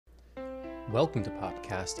Welcome to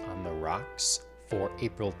Podcast on the Rocks for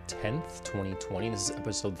April 10th, 2020. This is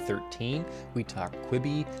episode 13. We talk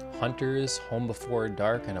Quibi, Hunters, Home Before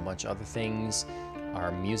Dark, and a bunch of other things.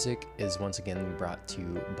 Our music is once again brought to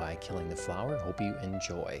you by Killing the Flower. Hope you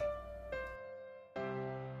enjoy.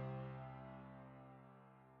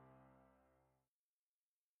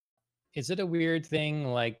 Is it a weird thing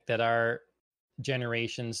like that our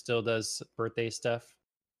generation still does birthday stuff?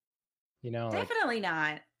 Definitely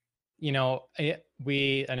not. I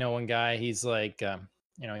know one guy, he's like,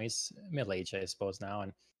 he's middle-aged, I suppose now.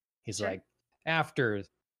 And he's Sure. like, after,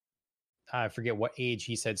 I forget what age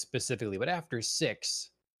he said specifically, but after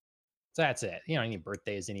 6, that's it. You don't need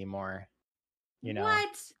birthdays anymore, you know?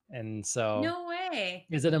 What? And so No way.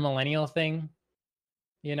 is it a millennial thing,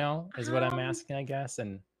 is what I'm Um, asking, I guess.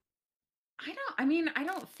 And I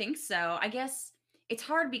don't think so. I guess it's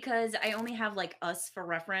hard because I only have like us for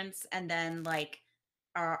reference and then like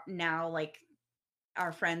our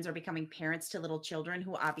friends are becoming parents to little children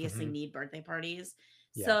who obviously mhm, need birthday parties.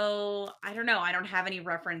 yeah. So, I don't know. I don't have any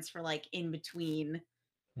reference for like in between,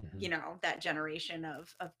 Mhm. that generation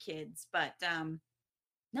of kids, but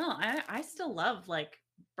no, I still love like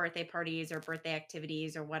birthday parties or birthday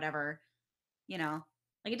activities or whatever. You know,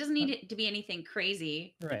 like, it doesn't need it to be anything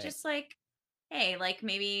crazy, but Right. just like, hey, like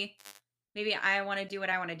maybe I want to do what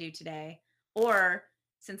I want to do today. Or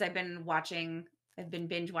since I've been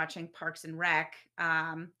binge watching Parks and Rec,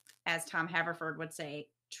 as Tom Haverford would say,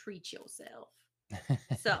 treat yourself.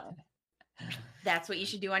 So that's what you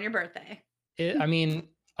should do on your birthday. I mean,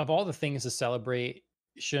 of all the things to celebrate,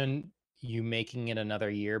 shouldn't you making it another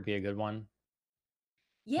year be a good one?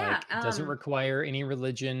 Yeah. Like, it doesn't require any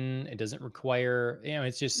religion. It doesn't require,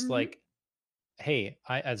 it's just Mhm. like, hey,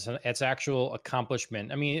 it's actual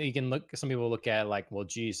accomplishment. I mean, you can look, some people look at it like, well,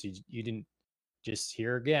 geez, you didn't just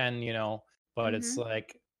here again, but it's Mhm.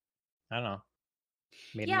 like, I don't know,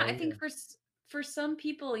 made Yeah, another I think year. for some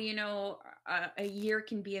people, a year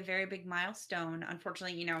can be a very big milestone.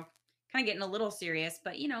 Unfortunately, kind of getting a little serious,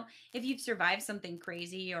 but if you've survived something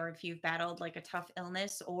crazy or if you've battled like a tough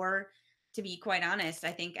illness, or to be quite honest,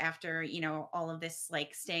 I think after, all of this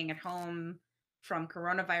like staying at home from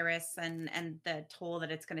coronavirus and the toll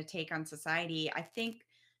that it's going to take on society, I think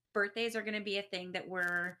birthdays are going to be a thing that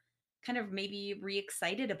we're kind of maybe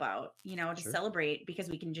re-excited about, to Sure. celebrate because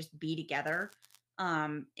we can just be together,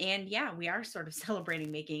 and yeah, we are sort of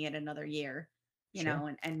celebrating making it another year,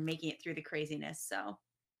 Sure. and making it through the craziness. So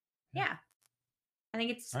Yeah. yeah, All I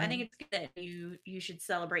right. think it's good that you should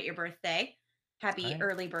celebrate your birthday. All Happy right.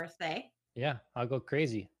 early birthday. Yeah. I'll go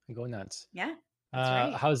crazy. I'll go nuts. Yeah, that's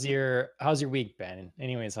right. How's your week been?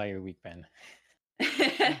 Anyways, how your week been?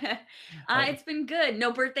 Uh, It's been good.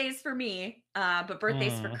 No birthdays for me, but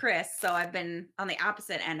birthdays for mm, Chris. So I've been on the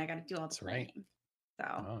opposite end. I got to do all the that's right. planning.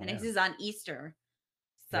 So, Oh and this yeah. is on Easter.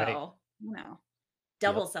 Right. So,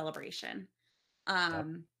 double Yep. celebration. Yep.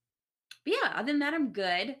 Um, But yeah, other than that, I'm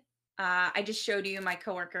good. I just showed you my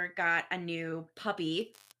coworker got a new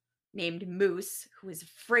puppy named Moose, who is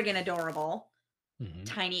friggin' adorable. Hmm.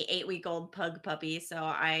 Tiny 8-week-old pug puppy. So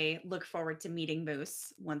I look forward to meeting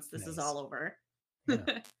Moose once this is Nice. all over.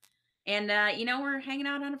 Yeah. And we're hanging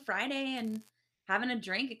out on a Friday and having a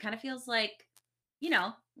drink. It kind of feels like,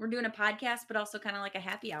 we're doing a podcast, but also kind of like a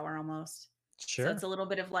happy hour almost. So it's Sure. a little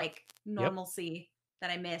bit of like Yep. normalcy that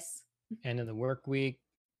I miss. End of the work week.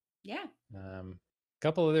 Yeah.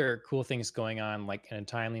 Couple other cool things going on, like in a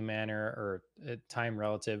timely manner or a time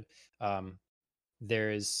relative. Um,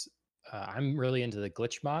 there's, I'm really into the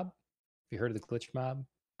glitch mob. Have you heard of the glitch mob?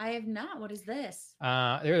 I have not. What is this?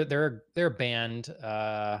 They're a band,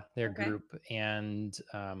 they're a Okay. group, and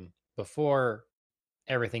before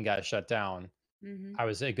everything got shut down, Mhm. I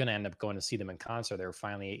was gonna end up going to see them in concert. They were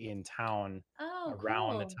finally in town Oh,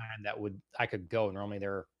 around the cool. time that would I could go. Normally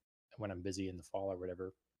they're when I'm busy in the fall or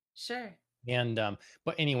whatever. Sure. And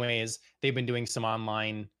but anyways, they've been doing some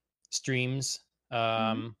online streams. Mhm.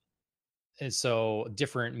 Um, and so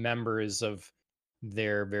different members of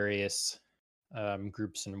their various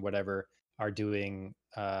groups and whatever are doing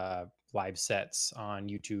live sets on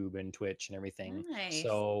YouTube and Twitch and everything. Nice.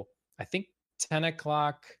 So I think 10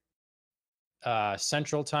 o'clock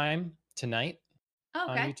Central Time tonight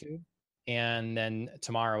on Okay. YouTube, and then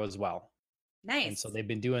tomorrow as well. And so Nice. they've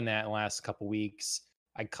been doing that the last couple weeks.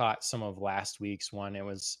 I caught some of last week's one. It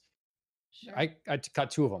was Sure. I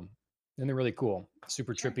caught 2 of them, and they're really cool,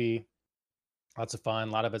 super Sure. trippy, lots of fun.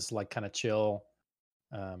 A lot of it's like kind of chill.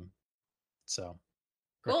 Um, so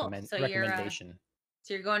Cool. recommendation.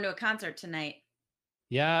 So you're going to a concert tonight.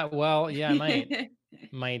 Yeah, well, yeah, I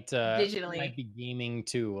might Digitally. be gaming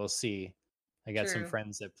too. We'll see. I got some True.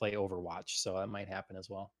 friends that play Overwatch, so that might happen as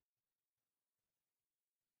well.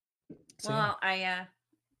 So yeah. Well,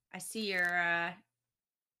 I see your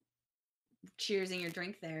cheersing your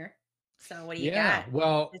drink there. So what do you Yeah. got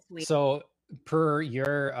Well, this week? so per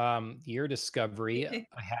your discovery,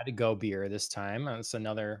 I had to go beer this time. It's That's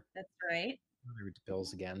right. another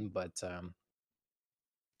Bills again, but that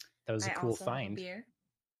was a I cool also have a find. beer.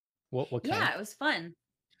 What kind? Yeah, it was fun.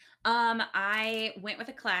 I went with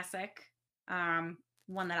a classic,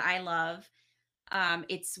 one that I love.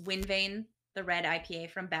 It's Wind Vane, the red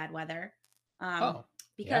IPA from Bad Weather. Um, Oh,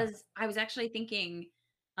 yeah. because I was actually thinking,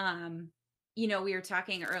 um, we were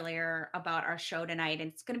talking earlier about our show tonight,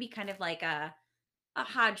 and it's going to be kind of like a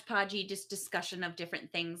hodgepodgey just discussion of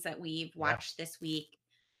different things that we've Yeah. watched this week.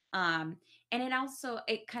 Um, and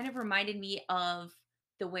it kind of reminded me of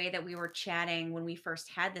the way that we were chatting when we first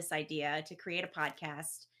had this idea to create a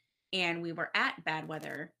podcast, and we were at Bad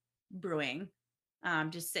Weather Brewing,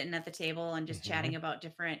 just sitting at the table and just Hmm. chatting about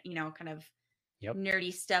different, kind of Yep.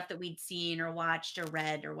 nerdy stuff that we'd seen or watched or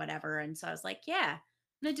read or whatever. And so I was like, yeah,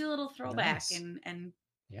 I'm gonna do a little throwback Nice. and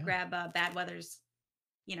Yeah. grab Bad Weather's,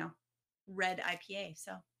 you know, red IPA.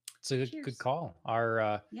 So It's a good cheers. call.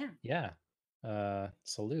 Our Yeah. yeah.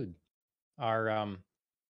 Salute. Our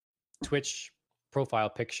Twitch profile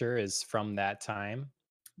picture is from that time.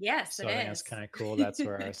 Yes, it So I think that's is. kind of cool. That's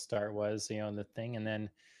where our start was, the thing. And then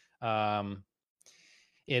um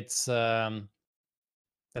it's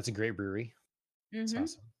that's a great brewery. It's hmm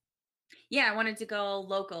awesome. Yeah, I wanted to go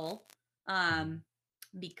local, Mhm. um,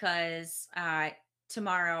 because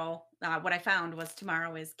tomorrow, what I found was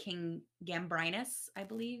tomorrow is King Gambrinus, I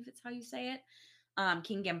believe it's how you say it.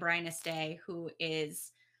 King Gambrinus Day, who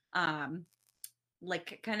is um,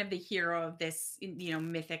 like kind of the hero of this,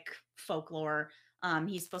 mythic folklore.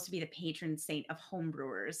 He's supposed to be the patron saint of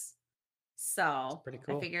homebrewers. It's So pretty I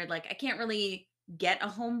cool. figured like I can't really get a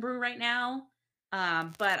home brew right now.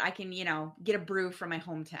 But I can, get a brew from my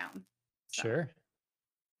hometown. So Sure.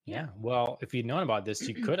 yeah. Yeah. Well, if you'd known about this,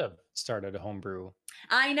 you could have started a homebrew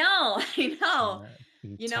I know, I know.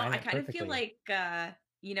 and time I it kind of feel perfectly.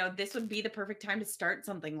 like this would be the perfect time to start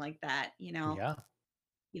something like that. Yeah.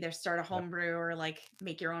 Either start a Yep. home brew or like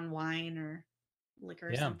make your own wine or liquor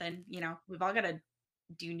or Yeah. something. We've all got to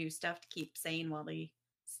do new stuff to keep sane while we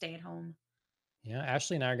stay at home. Yeah.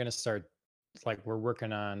 Ashley and I are gonna start we're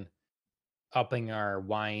working on upping our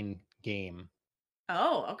wine game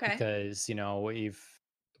Oh, okay. because,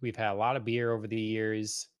 we've had a lot of beer over the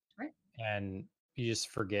years Right. and you just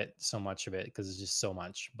forget so much of it because it's just so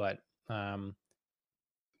much. But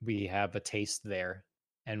we have a taste there,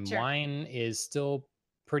 and Sure. wine is still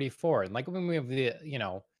pretty foreign. Like when we have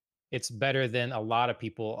it's better than a lot of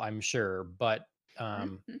people, I'm sure, but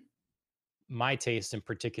Mhm. my taste in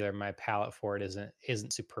particular, my palate for it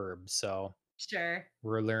isn't superb. So Sure.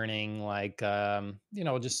 we're learning,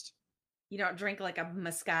 just You don't drink like a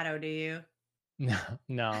Moscato, do you? no,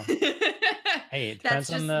 no. Hey, it That's depends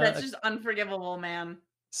on just that's the just unforgivable, man.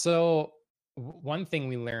 so one thing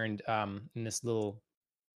we learned in this little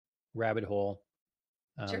rabbit hole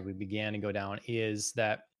Sure. we began to go down is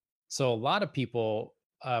that so a lot of people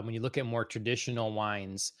when you look at more traditional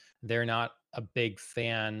wines, they're not a big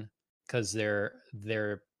fan because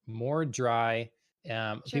they're more dry.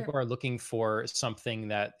 People Sure. are looking for something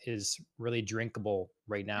that is really drinkable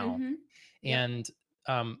right now, Mhm. Yep. and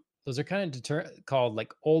those are kind of called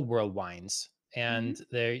like old world wines, and Mhm.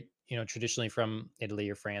 they're traditionally from Italy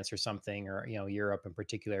or France or something, or Europe in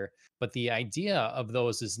particular. But the idea of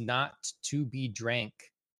those is not to be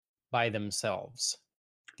drank by themselves.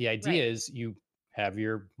 The idea Right. is you have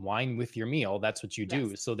your wine with your meal. That's what you Yes.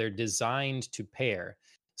 do. So they're designed to pair.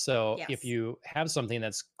 So if Yes. you have something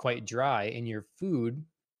that's quite dry and your food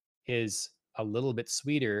is a little bit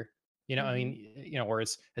sweeter, I mean, Mhm. or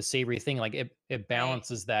it's a savory thing, like it Right.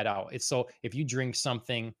 balances that out. It's so if you drink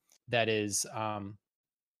something that is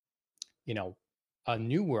you know, a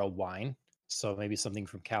new world wine, so maybe something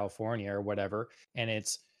from California or whatever, and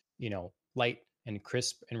it's, light and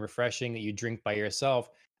crisp and refreshing that you drink by yourself,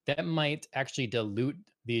 that might actually dilute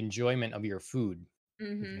the enjoyment of your food if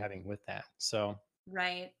you're Mhm. having with that. So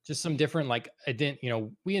Right. just some different, like I didn't,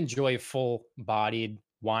 we enjoy full bodied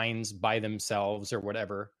wines by themselves or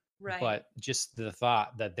whatever, Right. but just the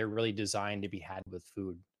thought that they're really designed to be had with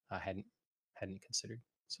food, I hadn't considered.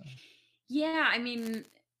 So Yeah, I mean,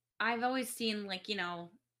 I've always seen like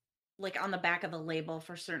on the back of the label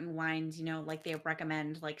for certain wines, like they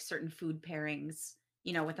recommend like certain food pairings,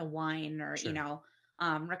 with a wine or, sure.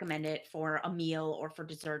 recommend it for a meal or for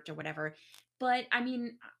dessert or whatever. But I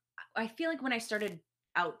mean, I feel like when I started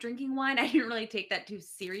out drinking wine, I didn't really take that too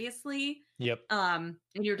seriously. Yep. And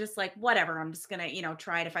you're just like, whatever, I'm just gonna,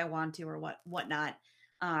 try it if I want to or whatnot.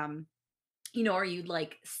 Um, or you'd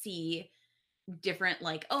like see different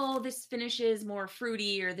like, oh, this finish is more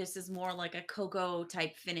fruity or this is more like a cocoa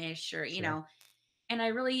type finish or, Sure. and I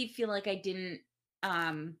really feel like I didn't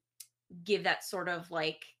um give that sort of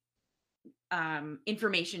like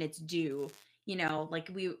information its due. Like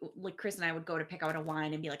like Chris and I would go to pick out a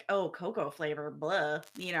wine and be like, oh, cocoa flavor, blah,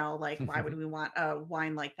 like why would we want a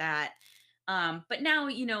wine like that? But now,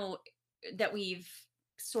 that we've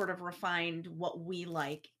sort of refined what we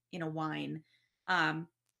like in a wine, um,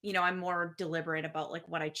 I'm more deliberate about like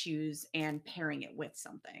what I choose and pairing it with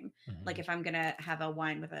something. Like Mhm. if I'm gonna have a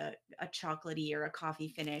wine with a chocolatey or a coffee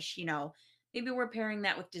finish, maybe we're pairing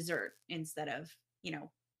that with dessert instead of,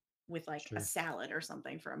 with like a Sure. salad or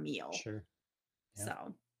something for a meal. Sure. Yeah.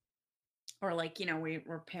 So, or like,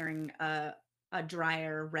 we're pairing a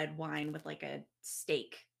drier red wine with like a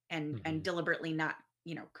steak and Mhm. deliberately not,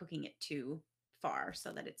 cooking it too far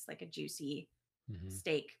so that it's like a juicy Mhm.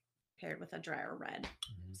 steak paired with a drier red.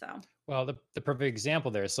 Mhm. So, Well, the perfect example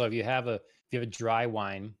there. So if you have a dry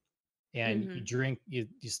wine and you mhm. drink you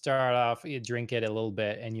start off, you drink it a little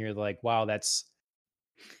bit and you're like, wow, that's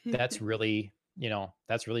really,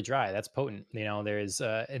 that's really dry. That's potent. There's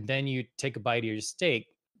and then you take a bite of your steak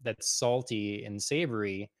that's salty and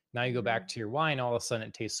savory. Now you go back Mhm. to your wine, all of a sudden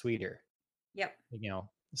it tastes sweeter. Yep.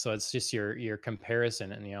 So it's just your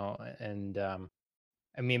comparison, and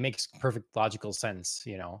I mean, it makes perfect logical sense,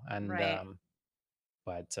 and Right.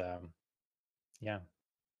 but yeah.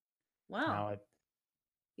 Well, Now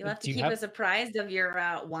you'll have to do you keep have us apprised of your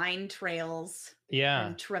wine trails yeah,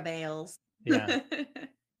 and travails. yeah.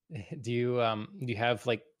 Do you have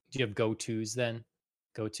like do you have go-tos then?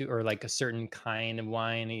 Go-to or like a certain kind of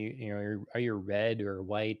wine? Are you red or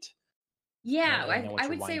white? Yeah, I don't know I what your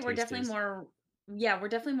would say wine we're taste definitely is. more yeah, we're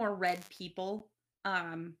definitely more red people.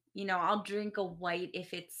 I'll drink a white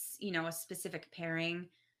if it's, a specific pairing.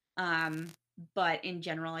 Um, but in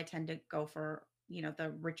general, I tend to go for,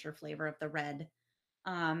 the richer flavor of the red.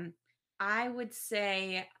 Um, I would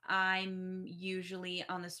say I'm usually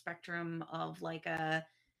on the spectrum of like a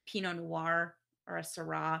Pinot Noir or a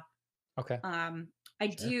Syrah. Okay, Um, I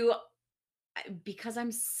sure. do because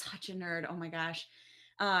I'm such a nerd. Oh my gosh.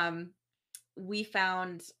 Um, we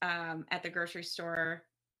found at the grocery store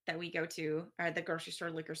that we go to, or the grocery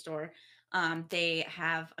store liquor store, they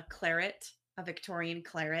have a Victorian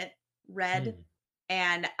claret red, Hmm.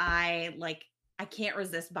 and I can't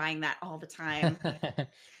resist buying that all the time.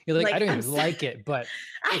 You're like, I Like don't I'm even so, like it, but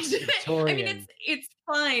it's I mean, Victorian. it's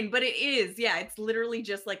fine, but it is, yeah, it's literally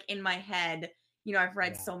just like in my head. I've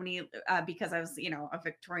read Yeah, so many because I was, a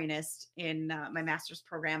Victorianist in my master's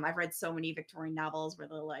program. I've read so many Victorian novels where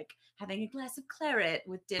they're like having a glass of claret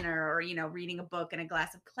with dinner, or reading a book and a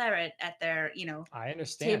glass of claret at their, I table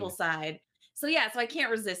understand. side. So yeah, so I can't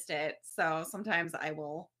resist it. So sometimes I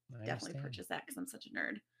will I definitely understand. purchase that because I'm such a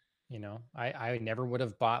nerd. I never would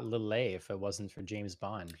have bought Lillet if it wasn't for James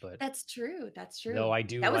Bond, but That's true. That's though true. I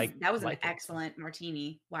do That was an like it, so excellent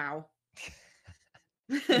martini. Wow.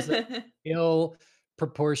 it was a ill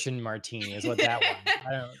proportioned martini is what that was.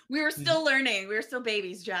 I don't We were did you still learning. We were still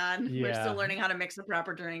babies, John. We're still yeah, learning how to mix a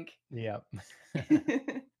proper drink. yep.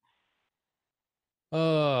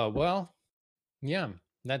 Oh, well, yeah,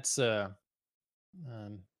 that's, um,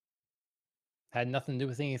 had nothing to do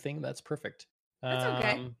with anything, that's perfect. That's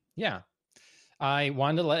okay. Yeah, I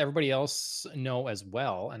wanted to let everybody else know as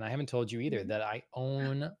well, and I haven't told you either, Mhm. that I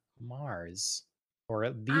own Mars, or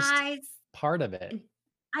at least I part of it.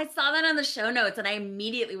 I saw that on the show notes and I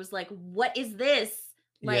immediately was like, "What is this?"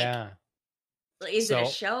 Like, Yeah. is it a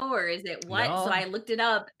So show or is it what? So I no, looked it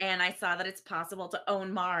up and I saw that it's possible to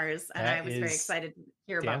own Mars, and I that was very is excited to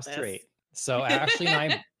hear damn about this. straight. So Ashley and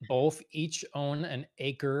I both each own an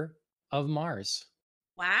acre of Mars.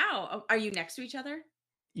 Wow. Oh, are you next to each other?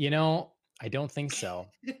 I don't think so.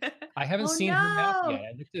 I haven't Oh, seen her map yet. no.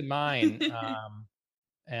 I looked at mine,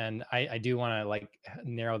 and I do want to like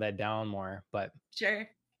narrow that down more. But Sure.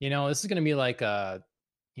 this is gonna be like a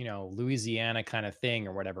Louisiana kind of thing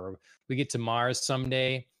or whatever. We get to Mars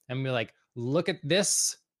someday and be like, look at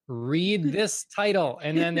this, read this title.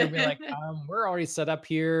 And then they'll be like, we're already set up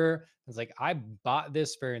here. It's like, I bought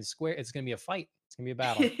this fair and square. It's gonna be a fight. It's gonna be a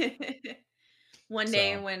battle. One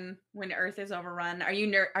day So when Earth is overrun, are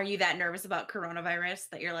you that nervous about coronavirus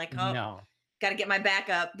that you're like, "Oh, no, gotta get my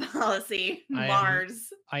backup policy, I am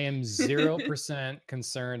Mars." I am 0%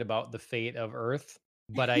 concerned about the fate of Earth,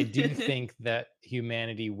 but I do think that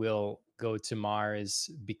humanity will go to Mars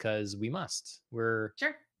because we must.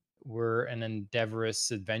 Sure. We're an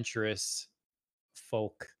endeavorous, adventurous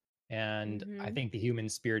folk, and I Mhm. think the human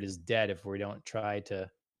spirit is dead if we don't try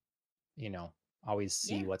to, you know, always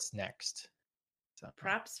see Yeah. what's next. So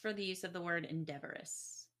Props for the use of the word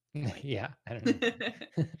endeavorous. I like it. yeah, I don't know.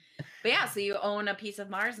 But yeah, so you own a piece of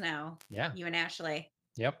Mars now, Yeah. you and Ashley.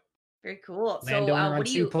 Yep. Very cool. So, Landowner what on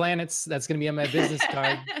do two you planets. That's gonna be on my business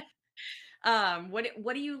card.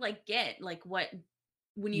 what do you, like, get? Like, what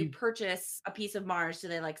when you You purchase a piece of Mars, do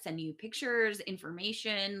they, like, send you pictures,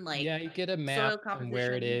 information, like, Yeah, you get a soil map and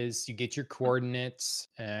where it composition? is. You get your Oh, coordinates.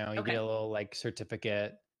 You get okay. a little like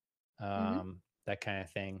certificate, Mhm. that kind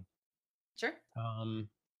of thing. Sure. Um,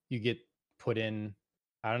 you get put in.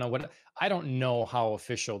 I don't know how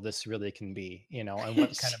official this really can be, and what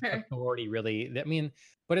kind of Sure. authority really. I mean,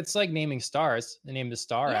 but it's like naming stars. They named the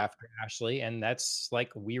star Yeah, after Ashley, and that's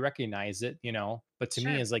like we recognize it. But to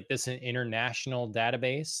me, sure. is like this an international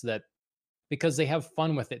database that because they have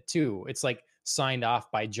fun with it too. It's like signed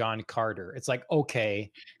off by John Carter. It's like,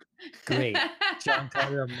 okay, great. John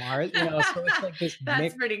Carter of Mars, so it's like this That's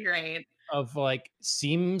mix pretty great. of like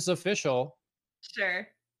seems official, Sure.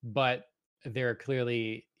 but they're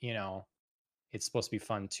clearly, it's supposed to be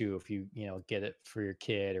fun too if you get it for your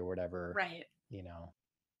kid or whatever, Right. you know.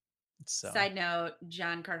 So, Side note,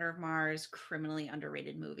 John Carter of Mars, criminally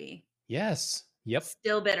underrated movie. yes. Yep.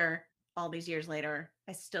 Still bitter all these years later.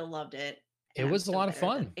 I still loved it, It and I'm was a still lot of bitter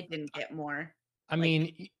that fun. it didn't get more, I like,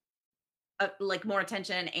 mean, more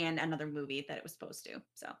attention and another movie that it was supposed to.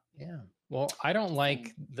 So, yeah. Well, I don't just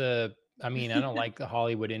like saying. I don't like the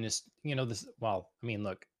Hollywood industry, I mean,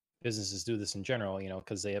 look, businesses do this in general,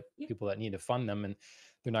 because they have Yep. people that need to fund them and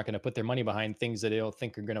they're not going to put their money behind things that they don't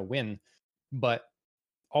think are going to win. But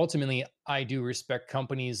ultimately, I do respect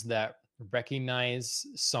companies that recognize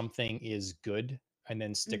something is good and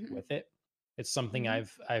then stick Mhm. with it. It's something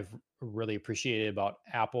Mhm. I've really appreciated about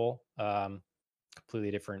Apple.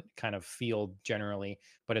 Completely different kind of field generally,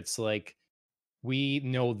 but it's like we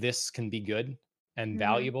know this can be good and Mhm.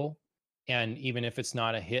 valuable. And even if it's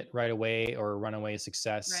not a hit right away or a runaway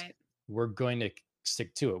success, Right. we're going to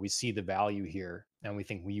stick to it. We see the value here and we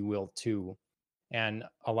think we will too. And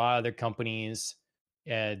a lot of other companies,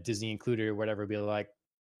 Disney included or whatever, be like,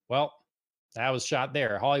 well, that was shot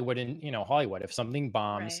there. Hollywood and Hollywood. If something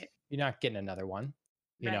bombs, Right. you're not getting another one.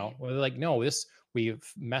 Right. Well, they're like, no,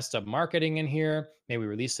 we've messed up marketing in here. Maybe we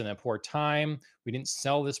released it in a poor time. We didn't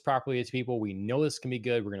sell this properly to people. We know this can be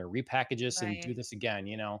good. We're going to repackage this and do Right. this again.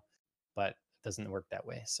 But it doesn't work that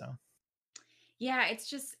way. So Yeah,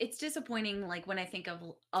 it's disappointing, like, when I think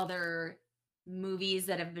of other movies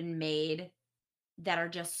that have been made that are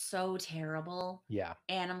just so terrible, yeah,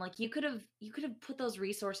 and I'm like, you could have put those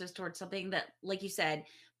resources towards something that, like you said,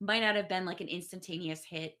 might not have been, like, an instantaneous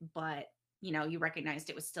hit, but, you recognized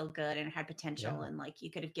it was still good and it had potential, yeah. and, like, you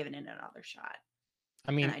could have given it another shot, I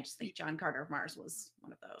and mean, I just think John Carter of Mars was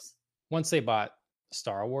one of those. once they bought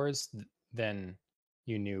Star Wars, then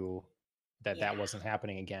you knew that Yeah, that wasn't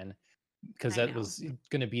happening again because I that know. was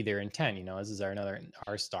going to be their intent. This is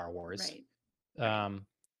our Star Wars. Right, right. Um,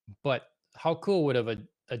 but how cool would have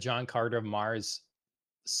a John Carter of Mars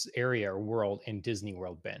area or world in Disney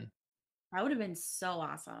World been? That would have been so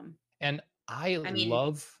awesome. And I I mean,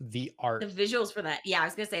 love the the art. visuals for that, yeah, I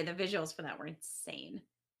was gonna say the visuals for that were insane.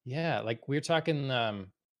 Yeah, like we're talking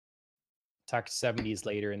talk 70s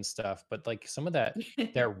later and stuff, but like some of that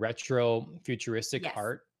retro futuristic Yes.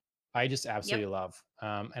 art, I just Yep. absolutely love.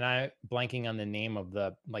 And I blanking on the name of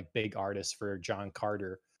the like big artist for John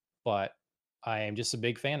Carter, but I am just a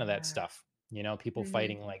big fan of that Yeah. stuff. People Mhm.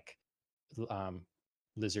 fighting like um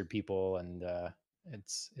lizard people and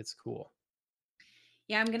it's cool.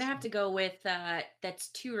 Yeah, I'm gonna have So to go with, that's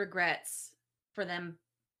 2 regrets for them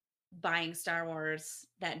buying Star Wars,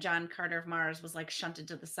 that John Carter of Mars was, like, shunted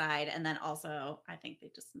to the side, and then also, I think they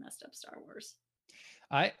just messed up Star Wars.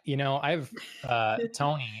 I've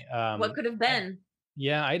Tony, What could have I been?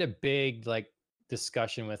 yeah, I had a big like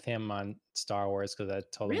discussion with him on Star Wars because I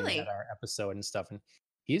told him we had Really? our episode and stuff, and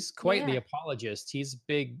he's quite the Yeah. apologist. He's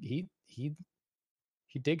big. He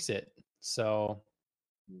digs it. So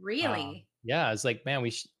Really? yeah, it's like man,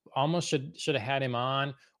 we almost should have had him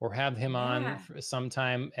on or have him on Yeah. for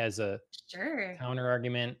sometime as a Sure. counter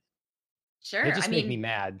argument. It Sure. I just make me mean,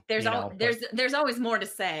 mad, there's all but there's always more to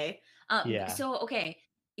say. yeah, So okay,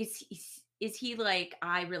 is he like,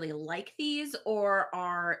 I really like these,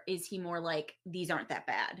 or is he more like, these aren't that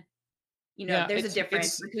bad? yeah, There's a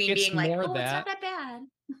difference between it's being like, more oh, it's not that that bad.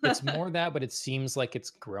 It's more that, but it seems like it's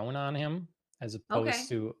grown on him as opposed Okay.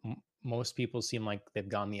 to most people seem like they've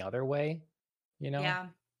gone the other way, you know? Yeah.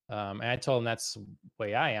 And I told him that's the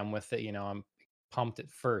way I am with it. I'm pumped at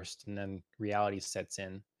first and then reality sets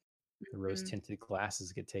in. The rose Mhm. tinted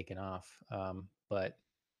glasses get taken off. But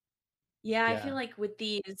Yeah, I feel yeah, like with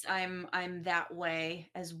these, I'm that way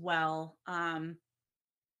as well.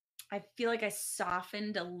 I feel like I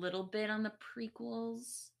softened a little bit on the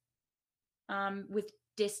prequels, with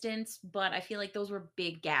distance, but I feel like those were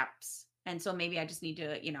big gaps. And so maybe I just need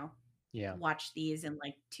to, Yeah. watch these in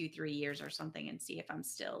like 2, 3 years or something and see if I'm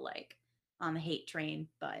still like on the hate train,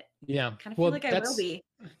 but Yeah. kind of feel Well, like I will that's be.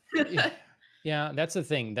 yeah, yeah, that's the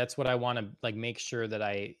thing. That's what I want to like make sure that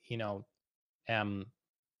I, am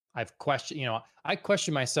I've questioned, I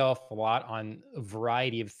question myself a lot on a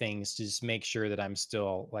variety of things to just make sure that I'm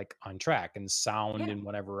still like on track and sound Yeah. in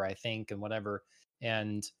whatever I think and whatever.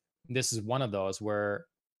 And this is one of those where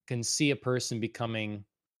can see a person becoming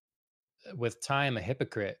with time a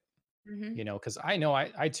hypocrite, Mhm. because I know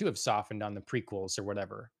I too have softened on the prequels or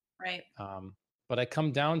whatever. Right. Um, but I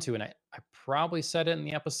come down to, and I probably said it in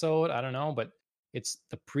the episode, I don't know, but it's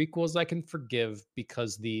the prequels I can forgive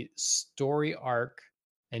because the story arc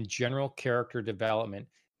and general character development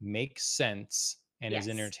makes sense and is Yes.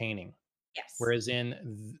 entertaining. Yes. Whereas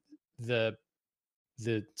in the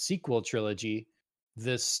sequel trilogy,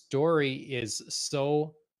 the story is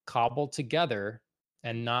so cobbled together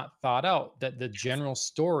and not thought out that the Yes. general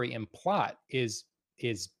story and plot is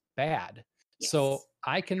bad. So Yes.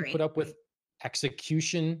 I I can put agree. up with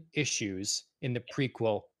execution issues in the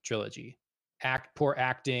prequel trilogy. Poor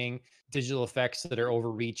acting, digital effects that are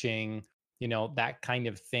overreaching, that kind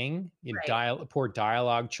of thing. Right. Poor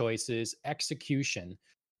dialogue choices, execution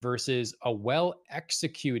versus a well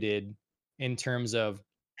executed in terms of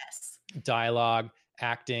Yes. dialogue,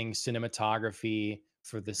 acting, cinematography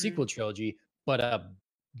for the sequel Mhm. trilogy, but a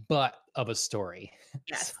butt of a story.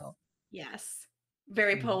 Yes. So, Yes.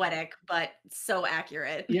 Very poetic, but so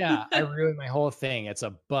accurate. yeah, I ruined my whole thing. It's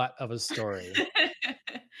a butt of a story.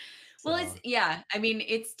 Well, it's So, yeah, I mean,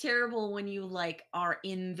 it's terrible when you, like, are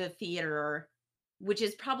in the theater, which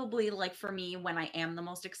is probably, like, for me, when I am the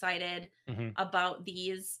most excited mhm, about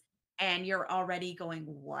these, and you're already going,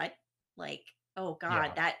 "What?" Like, "Oh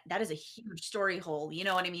god, yeah, that is a huge story hole," you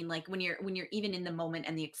know what I mean? Like, when you're even in the moment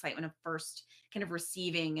and the excitement of first kind of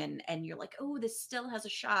receiving and you're like, "Oh, this still has a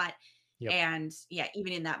shot," yep, and, yeah,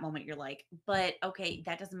 even in that moment, you're like, "But, okay,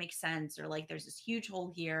 that doesn't make sense," or, like, "There's this huge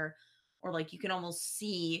hole here," or, like, you can almost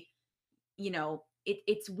see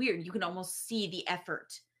it's weird. You can almost see the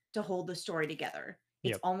effort to hold the story together.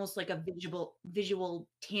 It's yep, almost like a visual,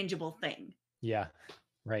 tangible thing. yeah,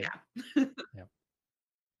 right, Yeah. yep.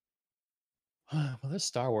 Well, there's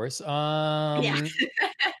Star Wars. Yeah.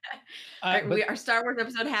 But Our Star Wars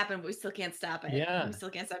episode happened, but we still can't stop it. We yeah, still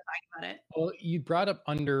can't stop talking about it. well, you brought up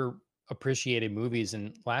underappreciated movies,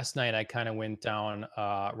 and last night I kind of went down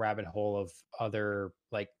a rabbit hole of other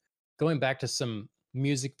like going back to some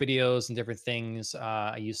music videos and different things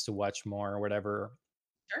I used to watch more or whatever,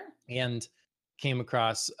 Sure. and came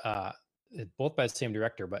across both by the same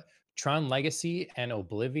director, but Tron Legacy and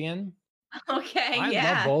Oblivion. Okay, I love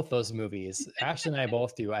yeah. both those movies. Ashley and I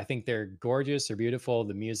both do. I think they're gorgeous, they're beautiful.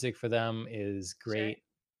 The music for them is Sure. great.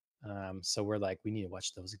 So we're like, we need to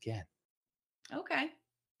watch those again. Okay.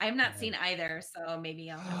 I have not Yeah. seen either, so maybe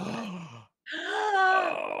I'll have to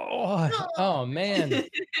Oh, oh man.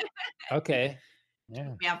 Okay. Yeah.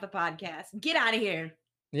 Kick me off the podcast. Get out of here.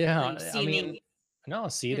 Till you've Yeah. I seen mean, these. no,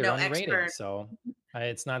 see, You're they're no underrated. expert. So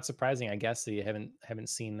it's not surprising, I guess, that you haven't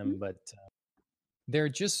seen them, Mhm. but they're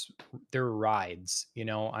just they're rides.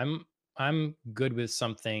 I'm good with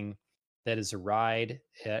something that is a ride,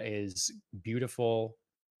 is beautiful,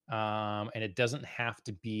 and it doesn't have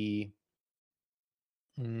to be.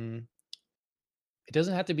 mm, It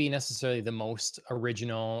doesn't have to be necessarily the most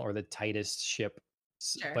original or the tightest ship,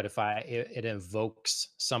 but Sure. if it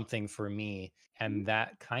evokes something for me, Mhm. and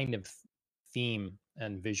that kind of theme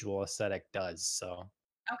and visual aesthetic does. So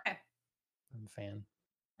Okay. I'm a fan.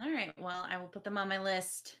 All right. Well, I will put them on my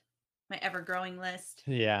list, my ever growing list.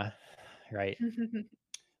 Yeah, right.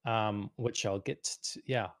 Which I'll get to,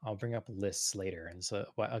 yeah, I'll bring up lists later. And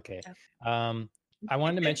so, well, okay. Um, I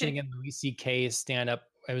wanted to mention Okay. again Louis C.K.'s stand up.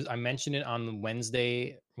 I mentioned it on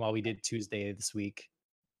Wednesday while we did Tuesday this week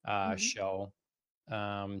Mhm. show.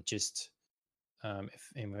 Just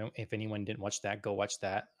if anyone didn't watch that, go watch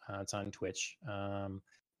that. It's on Twitch,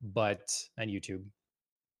 but and YouTube.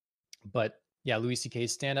 But yeah, Louis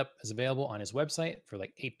C.K.'s stand up is available on his website for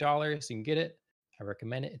like $8. You can get it. I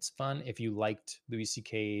recommend it. It's fun if you liked Louis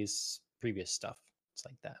C.K.'s previous stuff. It's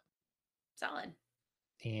like that. Solid.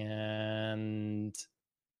 And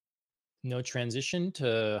no transition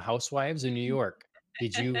to Housewives in New York.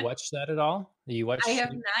 Did you watch that at all? You I watch?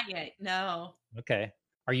 have not yet. No. Okay.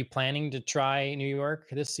 Are you planning to try New York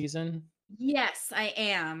this season? Yes, I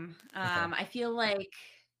am. Okay. I feel like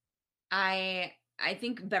I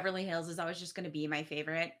think Beverly Hills is always just going to be my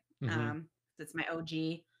favorite. Hmm. It's my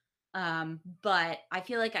OG. But I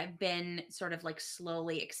feel like I've been sort of like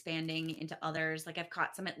slowly expanding into others. Like I've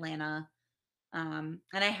caught some Atlanta, and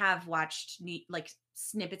I have watched like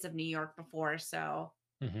snippets of New York before, so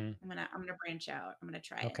Hmm. I'm gonna branch out. I'm gonna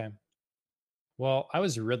try it. Okay. Well, I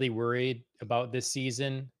was really worried about this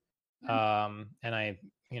season. Mhm. And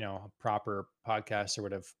a proper podcaster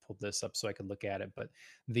would have pulled this up so I could look at it. But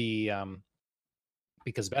the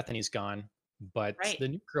because Bethany's gone, but Right. the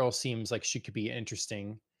new girl seems like she could be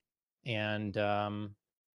interesting. And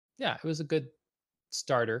yeah, it was a good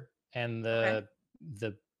starter. And Okay.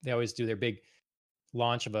 they always do their big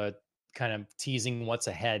launch of a kind of teasing what's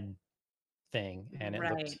ahead thing, and it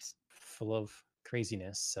looked Right. full of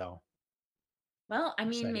craziness. So Well, I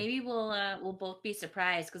mean, excited. maybe we'll both be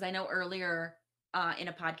surprised because I know earlier in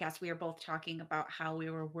a podcast we were both talking about how we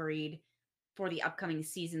were worried for the upcoming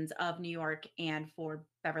seasons of New York and for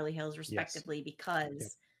Beverly Hills, Yes. respectively, Yep.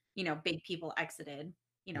 because big people exited.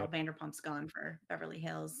 Yep. Vanderpump's gone for Beverly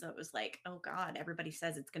Hills, so it was like, oh God, everybody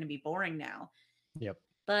says it's going to be boring now. Yep.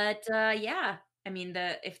 But yeah, I mean,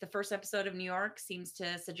 the if the first episode of New York seems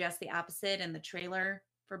to suggest the opposite, and the trailer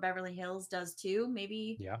for Beverly Hills does too,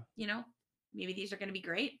 maybe Yeah. you know maybe these are going to be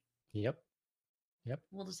great. Yep. Yep.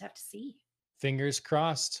 We'll just have to see. Fingers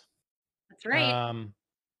crossed. That's right. Um,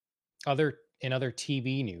 other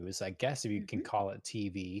TV news, I guess if you can Mhm. call it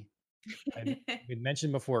TV. We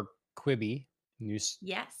mentioned before Quibi, new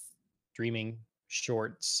Yes. streaming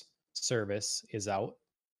shorts service is out.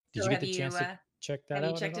 Did So you get the chance to check that have you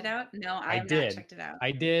out at checked it all? out? No, I I have not did. checked it out.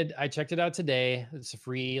 I did. I checked it out today. It's a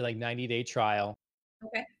free like 90-day trial.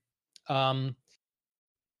 Okay. Um,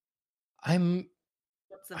 I'm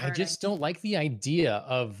What's the I just verdict? don't like the idea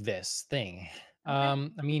of this thing.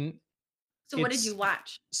 Okay. I mean, So what did you it's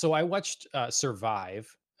watch? so I watched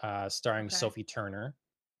Survive, starring Okay. Sophie Turner,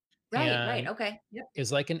 Right, right. and Okay. Yep.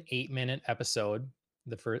 is like an 8-minute episode.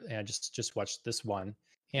 The first, and I just watched this one, Mhm.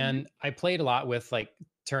 and I played a lot with like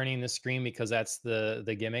turning the screen because that's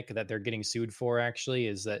the gimmick that they're getting sued for. Actually,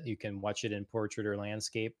 is that you can watch it in portrait or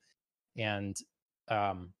landscape, and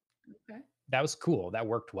um, Okay. that was cool. That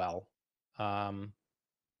worked well, um,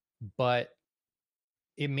 but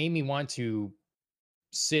it made me want to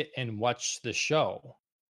sit and watch the show.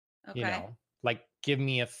 Okay. Like give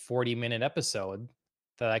me a 40-minute episode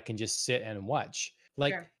that I can just sit and watch.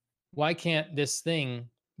 Like, Sure. why can't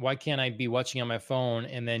I be watching on my phone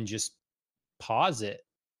and then just pause it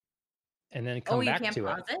and then Oh, come you back can't to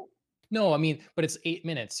it? pause it? No, I mean, but it's 8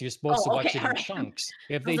 minutes. You're supposed to Oh, okay. watch it All in right. chunks.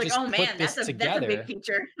 If I was they like, "Oh, just put man, this that's a big together,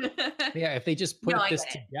 feature." yeah, if they just No, put I this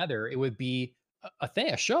get it. together, it would be a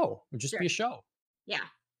thing, a show. It would just Sure. be a show. Yeah.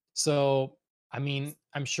 So, I mean,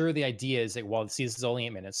 I'm sure the idea is that, well, see, this is only 8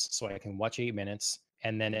 minutes, so I can watch 8 minutes,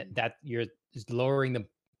 and then Mhm. you're just lowering the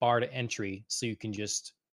bar to entry, so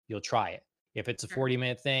you'll try it. If it's a Sure.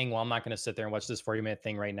 40-minute thing, well, I'm not going to sit there and watch this 40-minute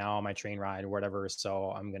thing right now on my train ride or whatever.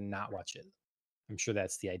 So I'm going to not watch it. I'm sure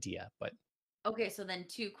that's the idea, but Okay, so then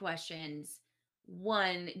 2 questions.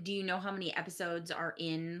 1, do you know how many episodes are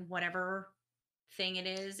in whatever thing it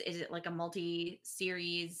is? Is it like a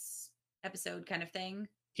multi-series episode kind of thing?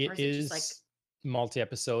 Or it is it just like is multi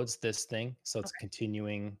episodes. This thing, so it's okay,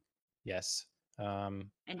 continuing. Yes. I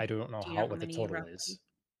and don't know do you know how what the many total roughly? is.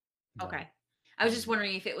 No. Okay. I was just Um,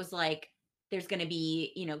 wondering if it was like there's gonna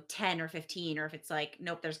be, 10 or 15, or if it's like,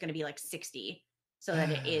 nope, there's gonna be like 60, so that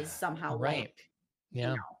it is somehow right. like,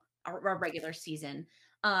 Yeah. a regular season.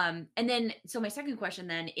 And then so my second question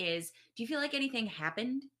then is, do you feel like anything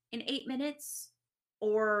happened in 8 minutes?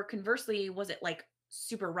 Or conversely, was it like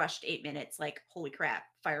super rushed 8 minutes, like, holy crap,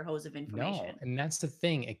 fire hose of No, information? and that's the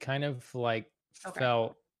thing. It kind of like Okay,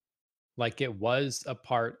 felt like it was a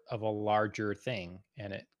part of a larger thing,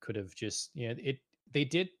 and it could have just, they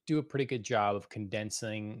did do a pretty good job of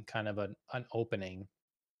condensing kind of an opening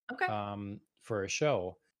okay, for a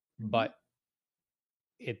show, mhm, but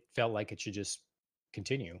it felt like it should just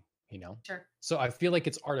continue. sure. So I feel like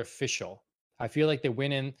it's artificial. I feel like they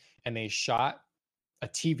went in and they shot a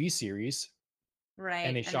TV series and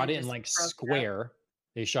Right, they and shot then it in just like broke it up. square.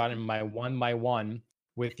 They shot in Mhm. by one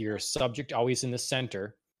with your subject always in the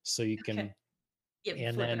center, so you Okay. can, Yep,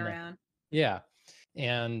 and flipping then around. yeah,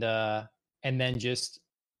 and then just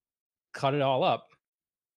cut it all up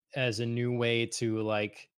as a new way to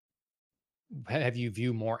like have you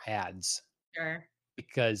view more ads Sure.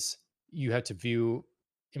 because you have to view.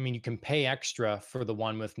 I mean, you can pay extra for the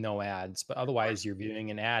one with no ads, but Of otherwise course. you're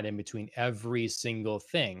viewing an ad in between every single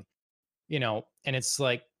thing, and it's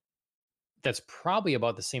like that's probably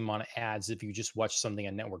about the same amount of ads if you just watch something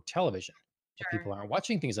on network television. But people Sure. aren't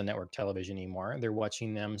watching things on network television anymore. They're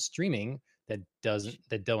watching them streaming that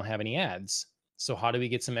don't have any ads. So how do we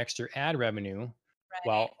get some extra ad revenue Right.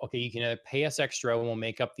 well, okay, you can either pay us extra and we'll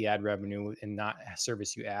make up the ad revenue and not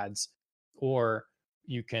service you ads, or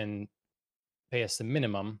you can pay us the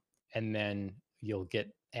minimum and then you'll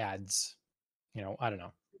get ads. I don't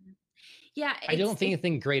know. Mhm. Yeah, I don't think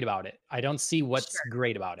anything great about it. I don't see what's sure,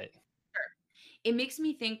 great about it. sure. It makes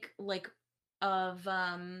me think, of,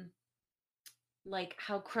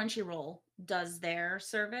 how Crunchyroll does their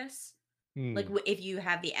service. Like, Hmm. if you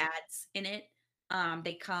have the ads in it,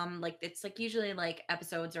 they come it's, usually,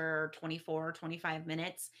 episodes are 24 or 25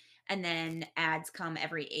 minutes, and then ads come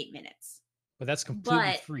every 8 minutes. But that's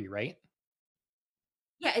completely But free, right?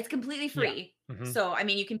 yeah, it's completely Yeah. free. Hmm. So, I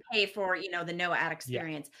mean, you can pay for, the no ad Yeah.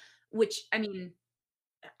 experience, which, I mean,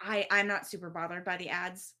 I'm not super bothered by the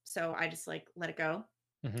ads, so I just, let it go.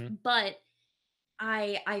 Hmm. But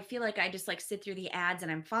I feel like I just, sit through the ads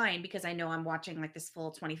and I'm fine because I know I'm watching, this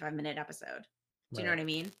full 25-minute episode. Do you know Right. what I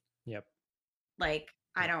mean? Yep. Yep.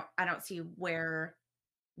 I don't see where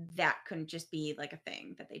that couldn't just be, a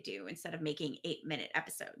thing that they do instead of making 8-minute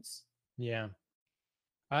episodes. Yeah.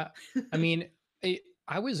 I I mean, I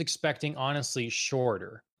I was expecting honestly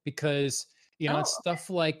shorter because it's Oh, okay. stuff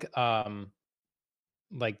like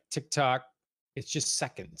TikTok, it's just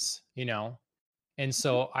seconds, And Mhm.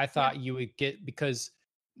 so I Yeah, thought you would get because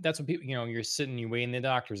that's what people, you're sitting, you wait in the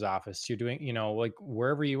doctor's office, you're doing, like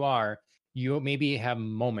wherever you are, you maybe have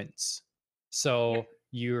moments. yep, So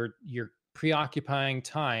you're preoccupying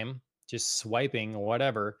time, just swiping or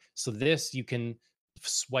whatever. So this you can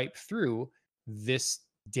swipe through this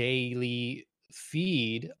daily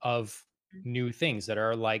feed of mm, new things that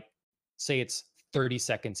are like, say it's 30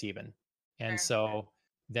 seconds even. And sure. so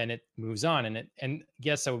then it moves on and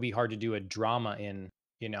yes, that would be hard to do a drama in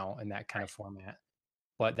that kind of Right. format,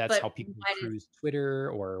 but that's But how people why does cruise Twitter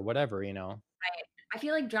or whatever. right. I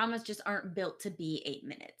feel like dramas just aren't built to be 8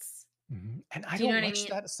 minutes. Mhm. And I Do you know don't what I watch mean?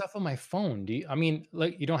 that stuff on my phone. Do you? I mean,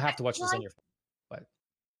 like, you don't have to watch Well, this on your phone, but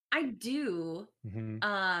I do, Mhm.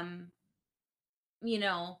 um, you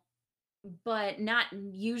know, but not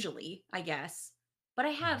usually, I guess. But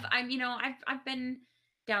Mhm. I've been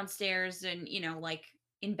downstairs and,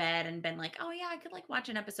 in bed and been like, "Oh, yeah, I could, watch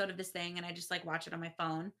an episode of this thing," and I just, watch it on my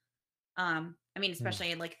phone. Mm.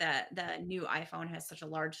 Especially, the new iPhone has such a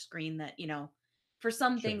large screen that, for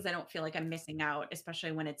some Sure. things, I don't feel like I'm missing out,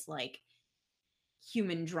 especially when it's,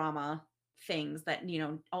 human drama things that,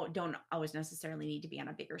 don't always necessarily need to be on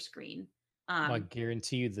a bigger screen. Well, I Um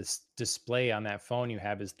guarantee you this display on that phone you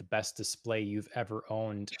have is the best display you've ever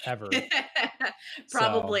owned ever. So,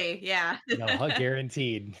 Probably, yeah. no,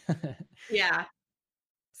 guaranteed. Yeah.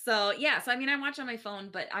 So, I mean, I watch on my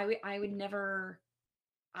phone, but I would never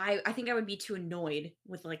I think I would be too annoyed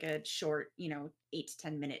with, a short, 8 to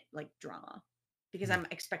 10-minute, drama because Mm. I'm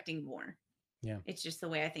expecting more. Yeah. It's just the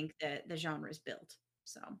way I think the genre is built.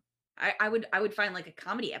 So, I would find, a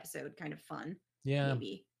comedy episode kind of fun, Yeah.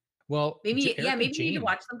 maybe. Well, Maybe yeah, Erica maybe you need to Jane.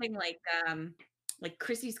 watch something like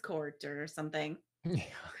Chrissy's Court or something. Yeah.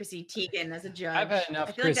 Chrissy Teigen as a I've had judge. I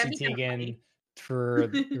enough feel like Chrissy that'd be kind of Teigen funny. for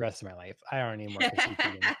the rest of my life. I don't need more Chrissy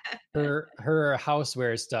Teigen. Her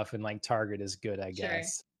houseware stuff in like Target is good, I Sure.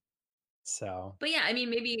 guess. So But yeah, I mean,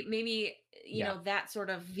 maybe, yeah, that sort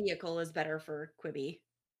of vehicle is better for Quibi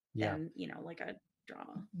yeah. than, a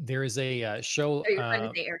drama. There is a show. Oh, you're trying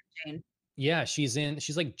to say Eric Jane. Yeah, she's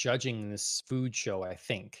like judging this food show, I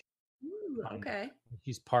think. Ooh, On okay.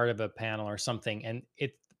 She's part of a panel or something, and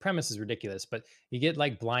the premise is ridiculous. But you get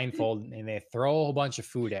like blindfolded, and they throw a whole bunch of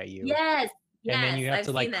food at you, Yes, and then yes, you have I've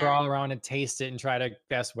to seen like that. crawl around and taste it and try to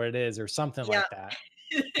guess what it is or something Yep. like that.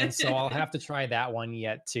 And so I'll have to try that one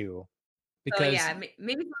yet too, So, yeah, because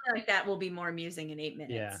maybe something like that will be more amusing in 8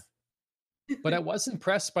 yeah. minutes. But I was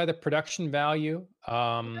impressed by the production value,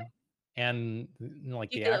 Okay. and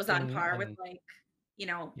like Do you the feel it was on acting, par with, and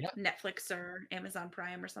yeah, Netflix or Amazon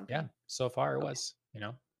Prime or yeah. something? So far, it Okay, was.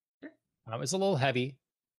 sure. It's a little heavy.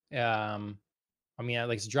 Um, I mean, I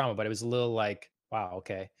like it's drama, but it was a little like, wow,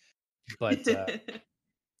 okay. But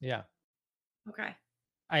yeah, Okay.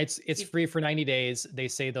 it's You free for 90 days. They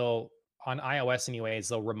say they'll on iOS anyways,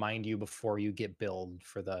 they'll remind you before you get billed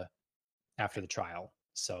for the after okay, the trial,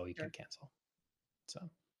 so you can sure. cancel. So,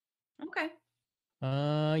 Okay.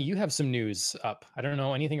 you have some news up. I don't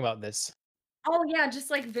know anything about this. Oh, yeah,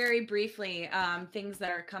 just, very briefly, things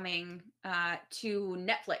that are coming, to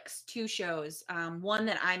Netflix, 2 shows. One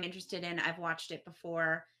that I'm interested in, I've watched it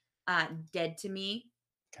before, Dead to Me,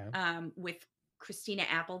 Okay. with Christina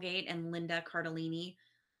Applegate and Linda Cardellini.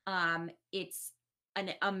 It's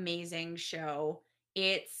an amazing show.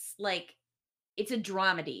 It's it's a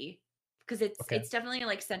dramedy because it's Okay. it's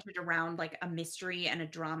definitely, centered around, a mystery and a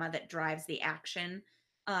drama that drives the action.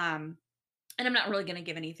 Um and I'm not really going to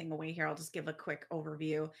give anything away here. I'll just give a quick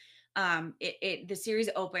overview. The series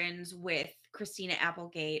opens with Christina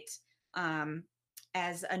Applegate um,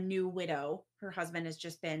 as a new widow. Her husband has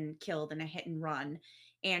just been killed in a hit and run,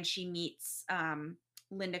 and she meets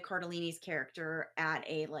Linda Cardellini's character at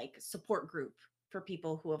a like support group for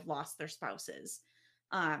people who have lost their spouses.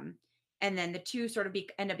 Um, and then the two sort of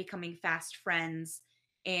end up becoming fast friends,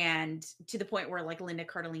 and to the point where like Linda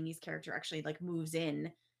Cardellini's character actually like moves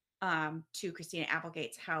in to Christina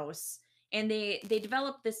Applegate's house, and they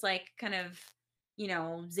develop this like kind of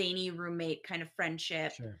zany roommate kind of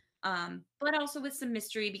friendship, Sure. but also with some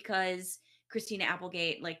mystery because Christina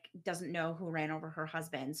Applegate like doesn't know who ran over her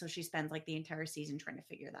husband, so she spends like the entire season trying to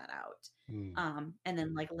figure that out. Mm, And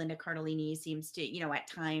then like Linda Cardellini seems to at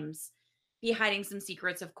times be hiding some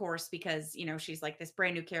secrets, of course, because she's like this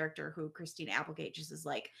brand new character who Christina Applegate just is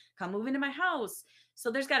like, come move into my house. So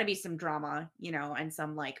there's got to be some drama, and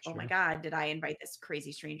some like, oh my sure. God, did I invite this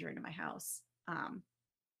crazy stranger into my house?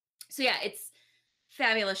 So yeah, it's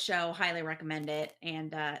fabulous show. Highly recommend it.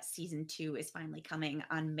 And season 2 is finally coming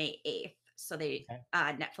on May 8th. So they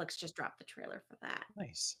Okay. Netflix just dropped the trailer for that,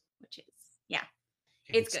 Nice. which is yeah,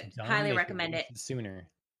 If it's it's good. done, Highly they should recommend it. release it sooner.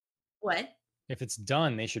 What? If it's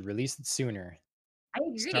done, they should release it sooner. I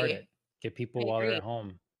Start agree. it. Get I people while they're agree. at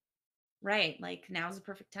home. Right. Like now's the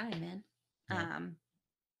perfect time, man. Yep. Um,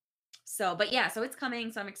 so but yeah, so it's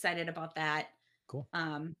coming. So I'm excited about that. Cool.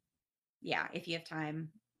 Um, yeah, if you have time,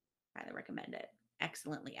 highly recommend it.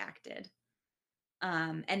 Excellently acted.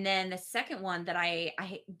 And then the second one that I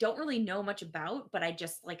don't really know much about, but I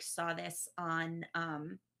just like saw this on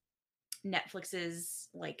Netflix's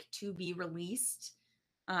like to be released.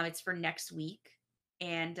 It's for next week,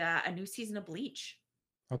 and a new season of Bleach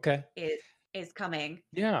Okay. is coming,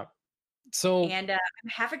 Yeah. So and I'm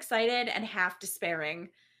half excited and half despairing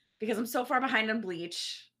because I'm so far behind on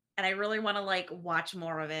Bleach, and I really want to like watch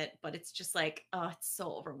more of it, but it's just like, oh, it's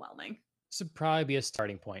so overwhelming. this would probably be a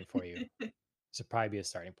starting point for you. This would probably be a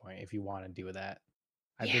starting point if you want to do that.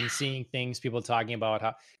 I've Yeah. been seeing things, people talking about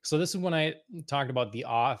how. So this is when I talked about the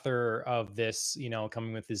author of this,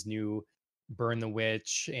 coming with his new Burn the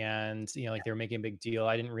Witch, and like they were making a big deal.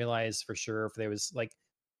 I didn't realize for sure if there was like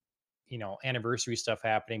anniversary stuff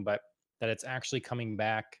happening, but that it's actually coming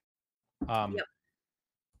back. Um, Yep.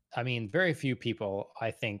 I mean, very few people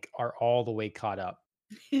I think are all the way caught up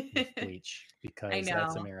with Bleach I because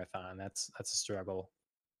that's a know. marathon. That's a struggle.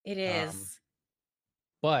 It Um, is.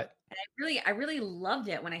 but And I really loved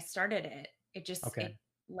it when I started it. It okay.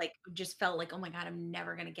 like just felt like, oh my God, I'm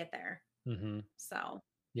never gonna get there. Hmm. So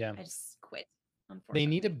Yeah. I just quit, They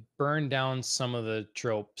need to unfortunately. burn down some of the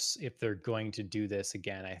tropes if they're going to do this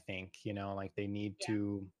again, I think. Like they need Yeah.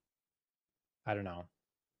 to, I don't know.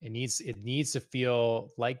 It needs to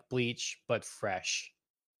feel like Bleach but fresh.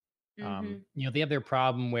 Hmm. They have their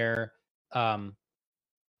problem where um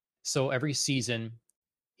so every season,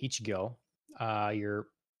 Ichigo, your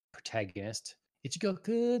protagonist, Ichigo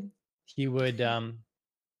good, he would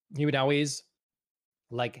he would always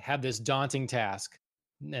like have this daunting task,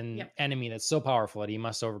 an Yep. enemy that's so powerful that he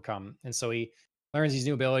must overcome. And so he learns these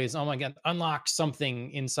new abilities. Oh my god, unlock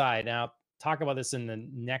something inside. Now I'll talk about this in the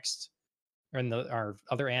next or in our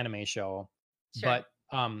other anime show. Sure.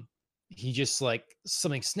 But he just like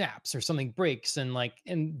something snaps or something breaks, and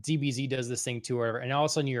DBZ does this thing too, or whatever, and all of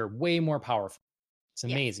a sudden you're way more powerful. It's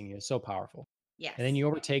Yes. amazing. You're so powerful. And then Yes. you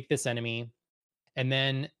overtake this enemy, and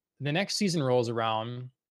then the next season rolls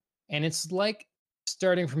around, and it's like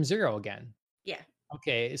starting from zero again. Yeah.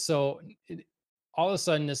 Okay, so all of a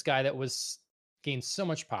sudden, this guy that was gained so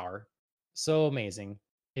much power, so amazing,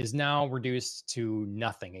 is now reduced to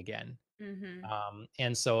nothing again. Hmm.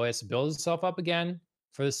 And so it's builds itself up again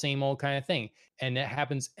for the same old kind of thing, and it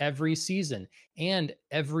happens every season and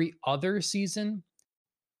every other season.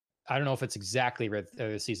 I don't know if it's exactly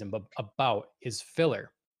the season, but about is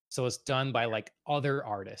filler. So it's done by like other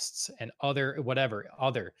artists and other whatever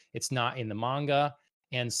other. It's not in the manga,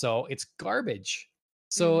 and so it's garbage.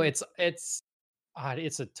 So Hmm. it's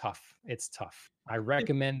tough. I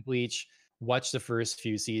recommend Bleach. Watch the first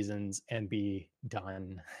few seasons and be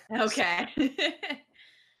done. So Okay.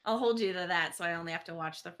 I'll hold you to that, so I only have to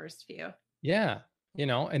watch the first few. yeah,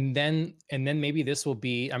 and then maybe this will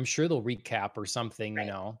be. I'm sure they'll recap or something.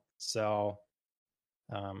 Right. So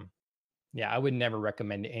um, yeah, I would never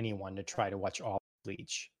recommend anyone to try to watch all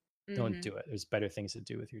Bleach. Don't Hmm. do it. There's better things to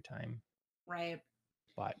do with your time. Right.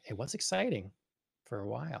 But it was exciting for a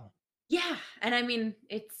while. Yeah. And I mean,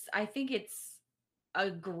 I think it's a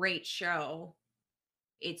great show.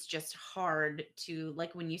 It's just hard to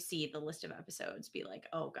like when you see the list of episodes be like,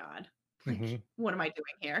 "Oh god. Like Hmm. what am I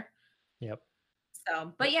doing here?" Yep.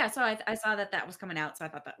 So, but Yep. yeah, so I saw that that was coming out, so I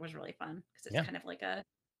thought that was really fun because it's Yeah. kind of like a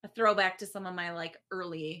throwback to some of my, like,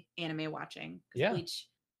 early anime watching. Because Yeah. Bleach,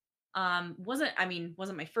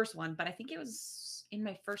 wasn't my first one, but I think it was in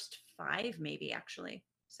my first 5 maybe, actually.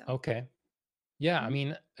 So, Okay. Yeah. I mhm,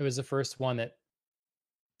 mean, it was the first one that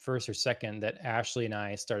first or second that Ashley and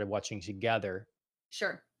I started watching together,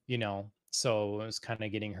 sure. so it was kind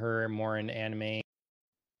of getting her more into anime,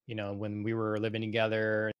 when we were living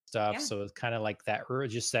together and stuff. Yeah. So it's kind of like that,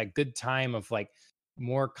 just that good time of like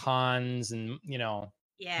more cons and,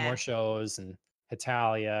 more Yeah. shows and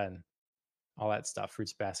Hitalia and all that stuff,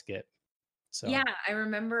 Fruits Basket. So, Yeah, I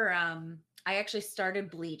remember, I actually started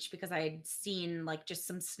Bleach because I had seen, like, just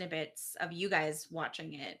some snippets of you guys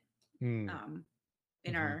watching it, mm, um,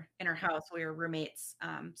 hmm in our house. We were roommates,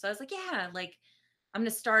 so I was like, "Yeah, like, I'm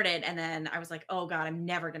gonna start it," and then I was like, "Oh god, I'm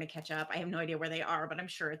never gonna catch up. I have no idea where they are, but I'm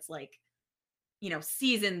sure it's, like,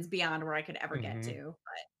 seasons beyond where I could ever get hmm to."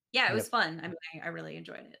 But, yeah, it was yep. fun. I mean, I really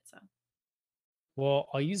enjoyed it, so Well,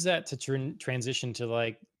 I'll use that to transition to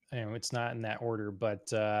like, it's not in that order, but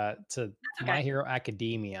to that's My okay. Hero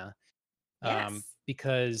Academia, Yes.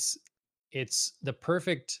 because it's the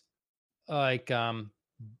perfect like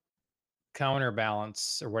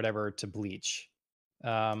counterbalance or whatever to Bleach.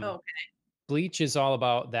 Um, Okay. Bleach is all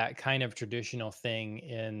about that kind of traditional thing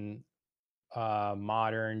in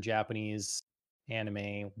modern Japanese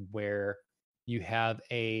anime where you have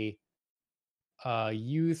a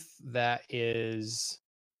youth that is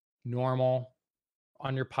normal,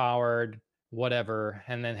 underpowered, whatever,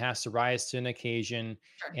 and then has to rise to an occasion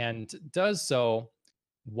Sure. and does so,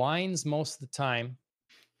 whines most of the time,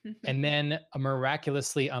 and then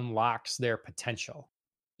miraculously unlocks their potential,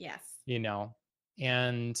 Yes. you know?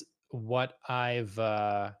 And what I've,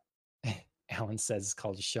 Alan says it's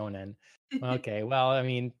called shonen. Okay, well, I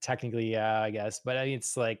mean, technically, yeah, I guess, but I mean,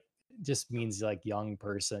 it's like, just means like young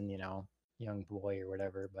person, young boy or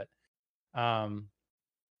whatever. But um,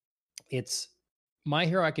 it's My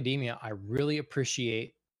Hero Academia. I really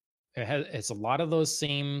appreciate. It's a lot of those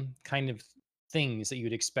same kind of things that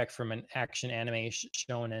you'd expect from an action anime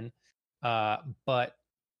shonen, but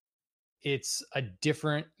it's a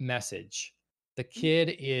different message. The Mm,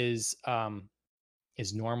 kid is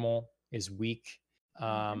normal, is weak,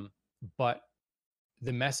 mhm, um, but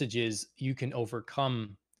the message is you can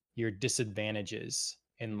overcome your disadvantages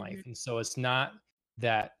in mhm, life. And so it's not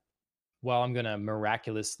that, well, I'm going to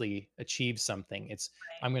miraculously achieve something. It's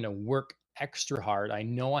right. I'm going to work extra hard. I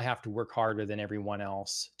know I have to work harder than everyone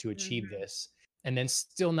else to achieve Mhm, this, and then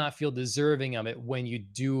still not feel deserving of it when you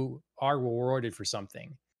do are rewarded for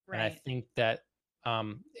something. And I right. think that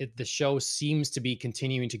the show seems to be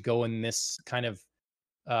continuing to go in this kind of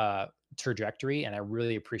uh, trajectory, and I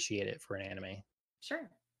really appreciate it for an anime. Sure.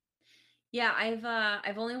 Yeah,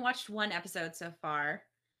 I've only watched 1 episode so far.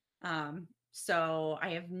 So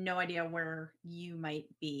I have no idea where you might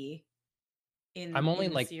be I'm only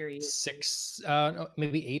in the like series. six, no,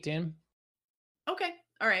 maybe eight in. Okay.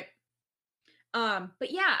 All right.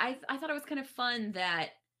 But yeah, I thought it was kind of fun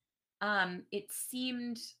that it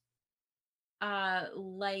seemed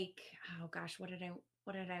like, oh gosh, what did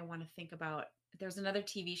I want to think about? There's another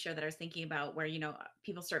TV show that I was thinking about where,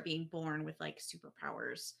 people start being born with like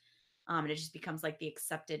superpowers. And it just becomes like the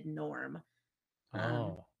accepted norm.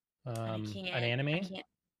 Um, Oh, and an I anime, can't,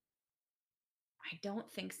 I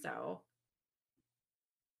don't think so.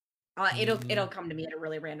 It'll mm, come to me at a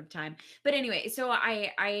really random time. But anyway, so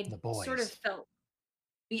I The sort of Boys. felt,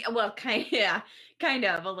 yeah, well, yeah, kind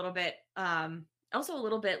of a little bit. Also a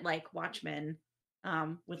little bit like Watchmen,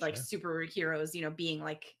 with like Sure. superheroes, being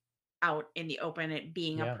like out in the open, it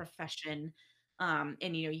being a Yeah. profession.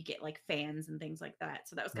 And you get like fans and things like that.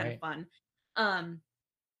 So that was kind of Right. fun. Um,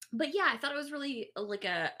 but yeah, I thought it was really like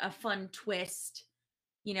a fun twist,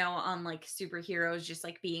 on like superheroes just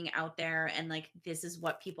like being out there and like this is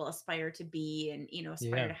what people aspire to be and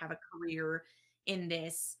aspire to Yeah. have a career in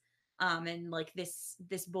this. And like this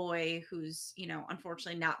boy who's,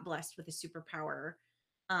 unfortunately not blessed with a superpower,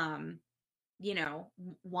 um,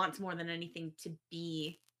 wants more than anything to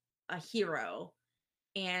be a hero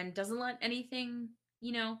and doesn't let anything,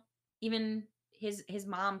 you know, even his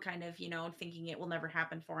mom kind of, thinking it will never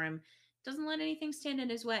happen for him, doesn't let anything stand in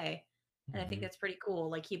his way. And I think hmm that's pretty cool.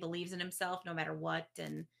 Like he believes in himself no matter what.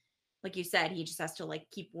 And like you said, he just has to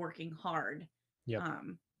like keep working hard Yep.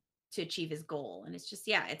 um to achieve his goal. And it's just,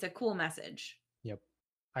 yeah, it's a cool message. Yep.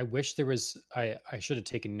 I wish there was. I should have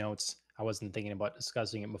taken notes. I wasn't thinking about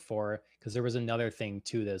discussing it before because there was another thing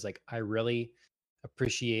too. That's like I really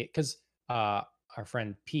appreciate because our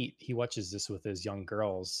friend Pete he watches this with his young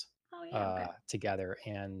girls, Oh yeah, okay. together,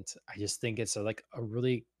 and I just think it's like a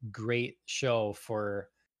really great show for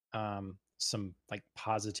some like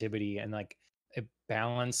positivity, and like it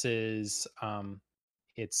balances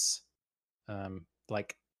its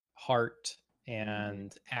like heart Mhm.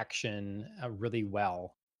 and action really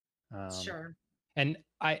well. Um, Sure. and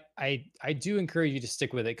I do encourage you to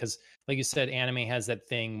stick with it because, like you said, anime has that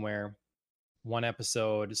thing where one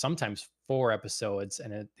episode, sometimes 4 episodes,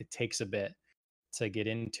 and it takes a bit to get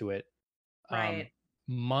into it. Right.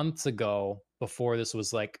 Months ago, before this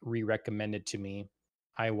was like re-recommended to me,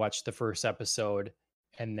 I watched the first episode,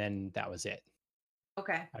 and then that was it.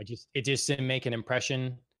 Okay. It just didn't make an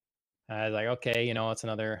impression. I was like, okay, it's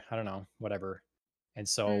another, I don't know, whatever. And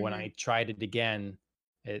so when I Mhm. tried it again,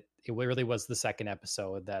 it really was the second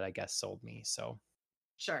episode that I guess sold me. So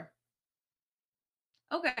Sure.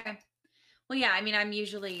 Okay. Well, yeah, I mean, I'm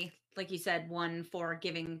usually, like you said, one for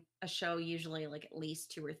giving a show usually like at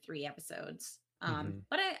least 2 or 3 episodes. mhm.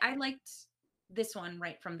 But I liked this one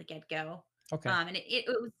right from the get-go. Okay. And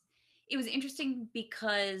it was interesting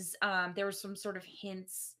because there were some sort of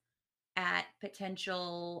hints at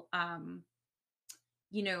potential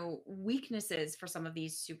weaknesses for some of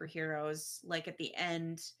these superheroes. Like at the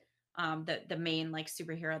end, the main like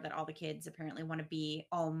superhero that all the kids apparently want to be,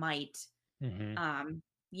 All Might, Mhm. um,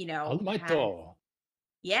 had Almighty.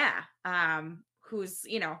 who's,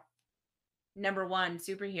 number 1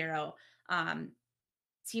 superhero, um,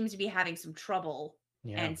 seems to be having some trouble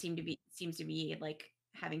Yeah. and seems to be, like,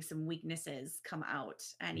 having some weaknesses come out,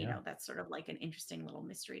 and, Yeah. that's sort of like an interesting little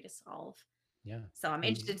mystery to solve. Yeah. So I'm He's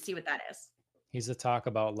interested to see what that is. he's a talk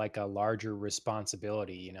about like a larger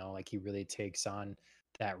responsibility, like he really takes on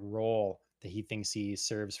that role that he thinks he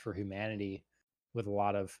serves for humanity with a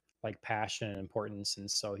lot of like passion and importance. And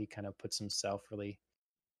so he kind of puts himself really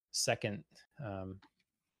second um,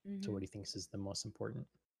 to what Mhm. he thinks is the most important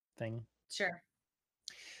thing. Sure.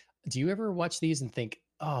 Do you ever watch these and think,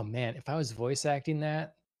 oh man, if I was voice acting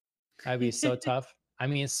that, that'd be so tough? I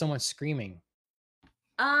mean, it's so much screaming.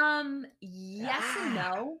 Yes and Ah,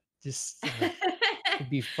 no. just it'd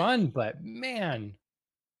be fun, but man,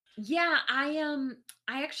 Yeah, I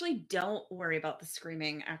actually don't worry about the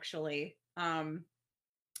screaming actually.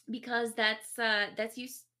 Because that's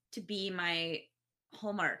used to be my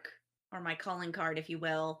hallmark or my calling card, if you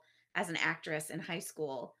will, as an actress in high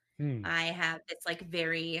school. hmm. I have this like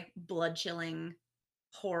very blood chilling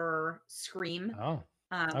horror scream Oh,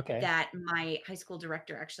 okay. that my high school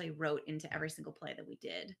director actually wrote into every single play that we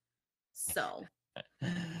did. So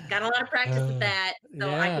got a lot of practice with Uh, that,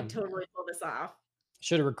 so I yeah, could totally pull this off.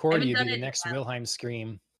 should have I recorded haven't you be done the it in a next while. Wilhelm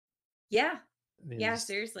scream. Yeah, yeah, Is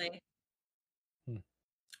seriously. hmm,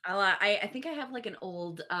 I think I have like an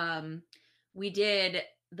old we did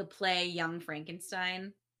the play Young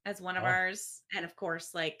Frankenstein as one of oh, ours. And of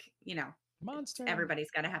course, like, it's monster.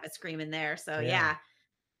 everybody's gotta have a scream in there. So Yeah, yeah.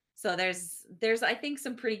 So there's I think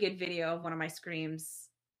some pretty good video of one of my screams.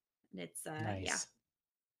 And it's yeah. nice.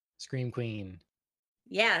 Scream queen.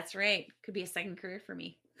 Yeah, that's right. Could be a second career for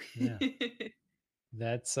me. Yeah,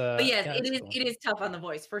 that's But yes, yeah, that's cool. it is tough on the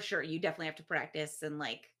voice for sure. You definitely have to practice and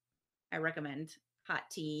like I recommend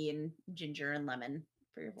hot tea and ginger and lemon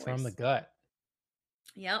for your From the voice. gut.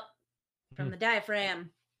 Yep. From Hmm. the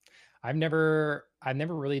diaphragm. I've never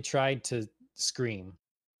really tried to scream.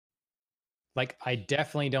 Like, I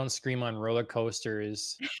definitely don't scream on roller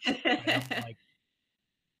coasters. I don't like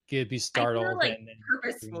get be I do it, startled like, and then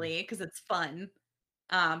scream. purposefully because it's fun,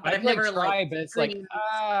 but I've I've like never, like, tried, but it's like, screamed.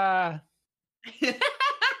 ah,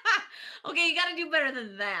 Okay, you gotta do better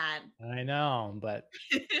than that. I know, but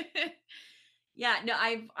Yeah, no,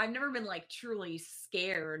 I've never been, like, truly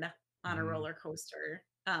scared on a mhm, roller coaster,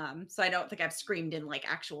 so I don't think I've screamed in, like,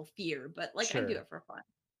 actual fear, but, like, I do sure. it for fun.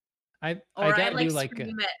 I Or I, gotta like, do like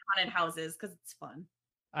scream at haunted houses because it's fun.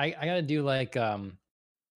 I gotta do like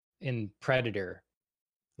in Predator,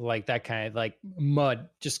 like that kind of like mud.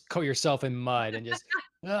 Just coat yourself in mud and just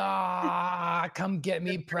come get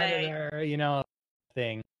me, Right. Predator.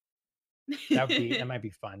 Thing that might be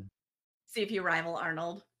fun. See if you rival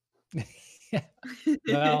Arnold. Yeah.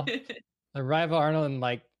 Well, the rival Arnold and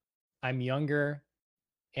like I'm younger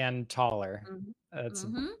and taller. Mhm. That's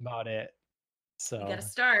Mhm. about it. You gotta So,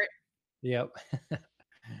 start. yep.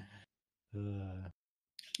 Uh,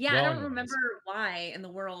 Yeah, I well, don't anyways, remember why in the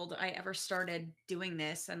world I ever started doing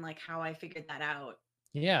this and, like, how I figured that out.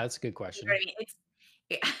 yeah, that's a good You know question. what I mean?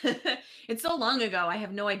 It's so long ago, I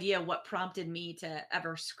have no idea what prompted me to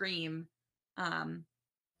ever scream. Um,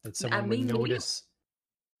 That I someone would mean, notice.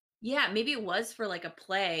 maybe it was for, like, a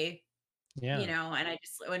play, Yeah, and I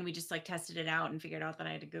just when we just, like, tested it out and figured out that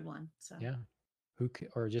I had a good one, so yeah.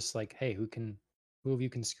 Or just like, hey, who can? Who of you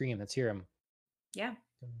can scream? Let's hear him. Yeah.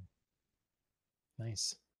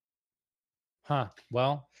 Nice. Huh.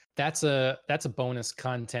 Well, that's a bonus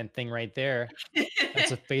content thing right there.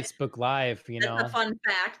 That's a Facebook Live, That's a fun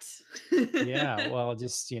fact. Yeah, well,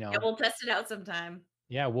 just, Yeah, we'll test it out sometime.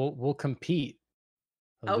 yeah, we'll compete.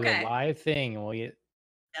 We'll do a Okay. live thing and we'll get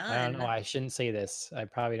I don't know, Done. I shouldn't say this. I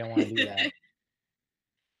probably don't wanna do that.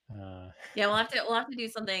 Uh, Yeah, we'll have to do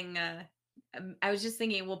something, I was just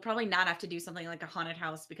thinking we'll probably not have to do something like a haunted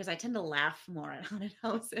house because I tend to laugh more at haunted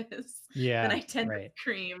houses than I yeah, tend to right.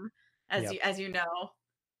 scream, as Yep, you know.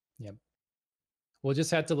 yep. We'll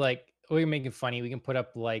just have to, like we can make it funny. We can put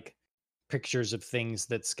up, like, pictures of things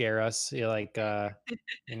that scare us, like,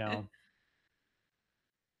 you know,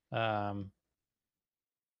 um,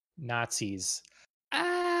 Nazis.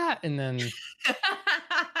 "Ah!" and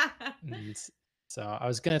s so I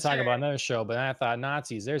was gonna talk about Sure. another show, but then I thought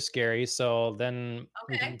Nazis, they're scary, so then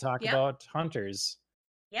we Okay. can talk Yep. about hunters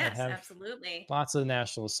that Yes, have absolutely. lots of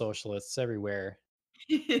National Socialists everywhere,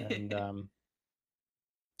 and,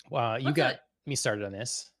 you Let's do it. got me started on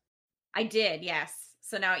this. I did, yes.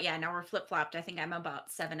 So now, yeah, now we're flip-flopped. I think I'm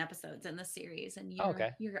about 7 episodes in the series and Oh, you're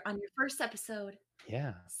okay. you're on your first episode.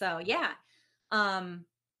 Yeah, So, yeah. Um,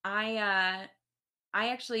 I, uh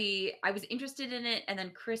I was interested in it and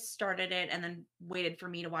then Chris started it and then waited for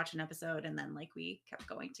me to watch an episode and then, like, we kept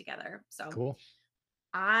going together. So, cool.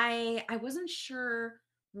 I wasn't sure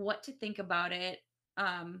what to think about it,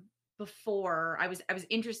 before. I was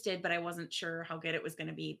interested, but I wasn't sure how good it was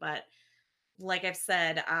gonna be, but like I've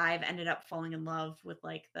said, I've ended up falling in love with,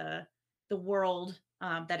 like, the world,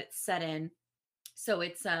 that it's set in. So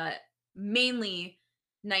it's, mainly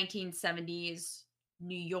 1970s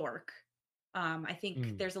New York. I think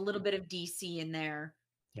Mm, there's a little bit of DC in there,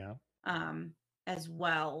 yeah. um, as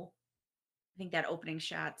well. I think that opening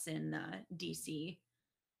shot's in, DC.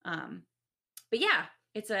 Um, but yeah,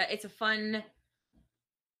 it's a fun.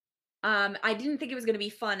 I didn't think it was gonna be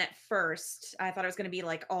fun at first. I thought it was gonna be,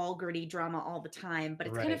 like, all gritty drama all the time, but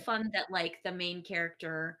it's kind of Right. fun that, like, the main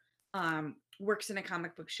character, works in a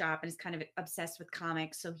comic book shop and is kind of obsessed with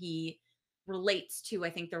comics, so he relates to, I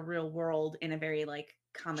think, the real world in a very, like,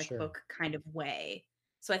 comic Sure. book kind of way.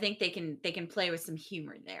 So I think they can play with some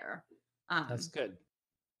humor there. That's Um, good.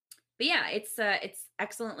 but yeah, it's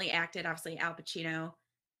excellently acted. Obviously, Al Pacino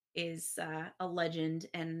is, a legend,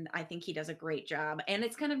 and I think he does a great job, and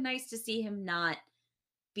it's kind of nice to see him not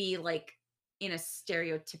be, like, in a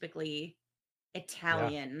stereotypically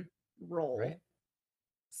Yeah. Italian Right. role.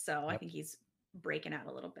 So, I Yep. think he's breaking out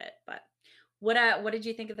a little bit, but what did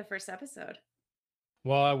you think of the first episode?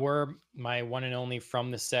 Well, I wore my one and only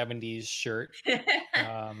From the '70s shirt,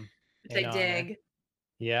 Which in I honor. dig.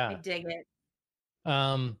 I Yeah. dig it.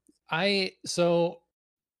 Um, I so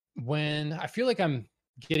when I feel like I'm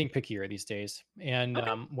getting pickier these days, and,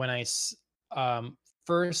 Okay. when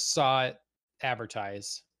first saw it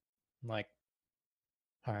advertised, I'm like,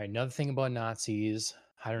 "All right, another thing about Nazis,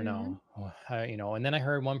 I don't Mhm. know." And then I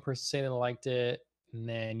heard one person say they liked it, and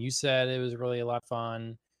then you said it was really a lot of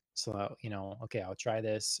fun, so, okay, I'll try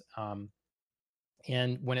this,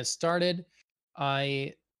 and when it started,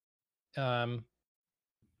 I, um,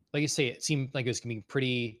 like you say, it seemed like it was gonna be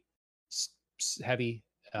pretty heavy,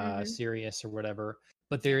 Mhm. serious or whatever.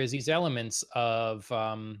 But there Yep. is these elements of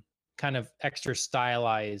kind of extra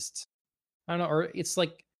stylized. I don't know, or it's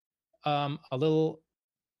like a little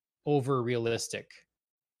over realistic.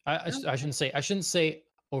 Okay. I shouldn't say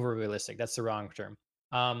over realistic. That's the wrong term.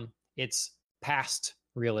 It's past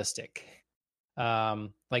realistic.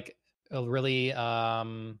 Like a really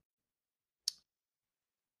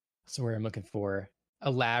what's the word I'm looking for?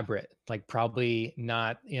 Elaborate, like probably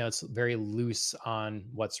not, it's very loose on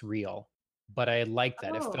what's real. But I like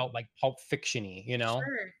that. It Oh, felt like pulp fictiony.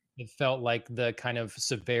 sure. It felt like the kind of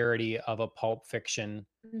severity of a pulp fiction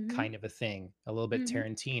Mhm. kind of a thing, a little bit Mhm.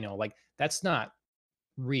 Tarantino. Like that's not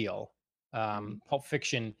real. Mhm. Pulp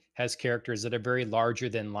Fiction has characters that are very larger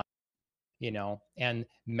than and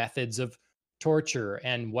methods of torture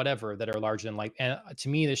and whatever that are larger than life. And to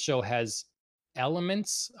me, the show has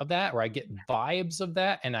elements of that, or I get Yeah. vibes of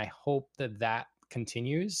that, and I hope that that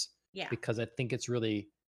continues Yeah. because I think it's really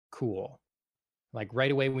cool. Like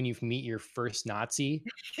right away when you meet your first Nazi,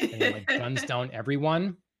 and then like guns down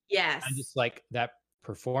everyone, I'm Yes. just like that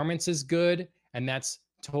performance is good, and that's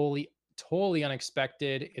totally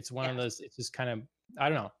unexpected. It's one of Yes. those. It's just kind of I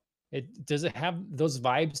don't know. It does it have those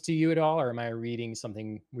vibes to you at all, or am I reading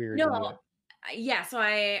something weird into No, it? yeah, so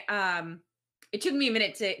it took me a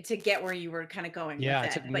minute to get where you were kinda going with Yeah,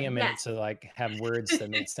 it took it, but me a yes. minute to like have words that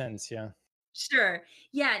made sense. Yeah. Sure.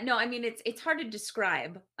 Yeah, no, I mean, it's hard to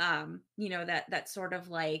describe, that sort of,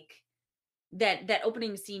 like, that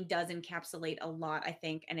opening scene does encapsulate a lot, I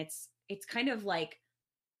think, and it's kind of like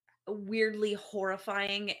weirdly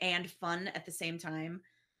horrifying and fun at the same time.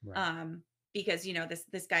 Right. Um, because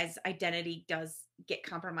this guy's identity does get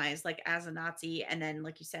compromised like as a Nazi, and then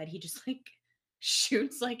like you said, he just like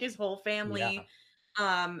shoots like his whole Yeah. family,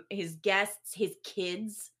 his guests, his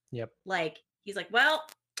kids. Yep. Like he's like, well,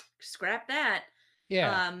 scrap that.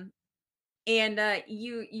 Yeah. Um, and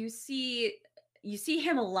you see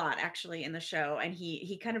him a lot actually in the show, and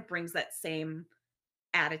he kind of brings that same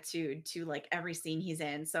attitude to like every scene he's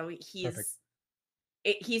in. So Perfect.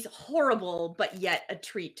 he's horrible, but yet a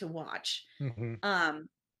treat to watch. Hmm. Um,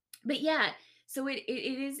 but yeah, so it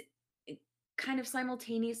is kind of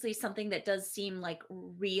simultaneously something that does seem like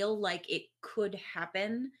real, like it could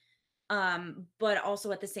happen. But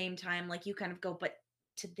also at the same time, like you kind of go, but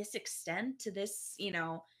to this extent, to this,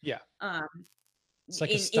 Yeah. um, It's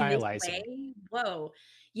like a in this stylizing. way, whoa,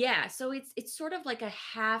 yeah. So it's sort of like a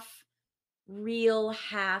half real,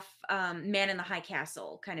 half man in the high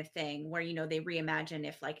castle kind of thing, where they reimagine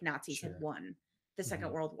if like Nazis had Sure. won the Second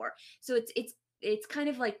Hmm. World War. So it's kind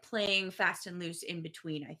of like playing fast and loose in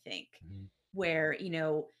between, I think, Hmm. where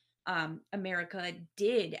America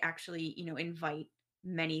did actually invite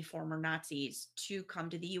many former Nazis to come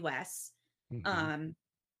to the US, Hmm. um,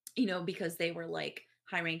 because they were like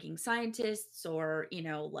high ranking scientists or,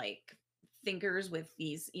 like thinkers with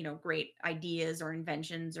these, great ideas or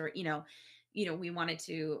inventions or, we wanted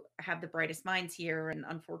to have the brightest minds here. And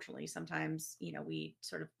unfortunately, sometimes, we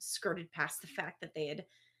sort of skirted past the fact that they had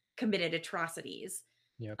committed atrocities.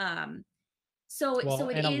 Yep. Um, so Well,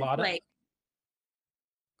 it and a is lot of, like,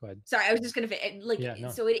 go ahead. sorry, I was just gonna like, Yeah, no.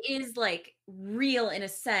 so it is like real in a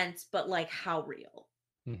sense, but like how real?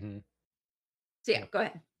 Hmm. So yeah, Yep. go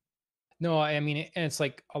ahead. No, I mean, and it's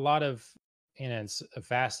like a lot of, and it's a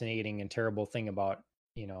fascinating and terrible thing about,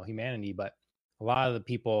 humanity, but a lot of the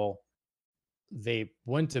people, they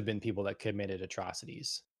wouldn't have been people that committed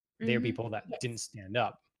atrocities. They're Hmm. people that didn't Yes. stand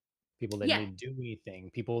up, people that Yeah. didn't do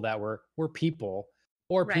anything, people that were people,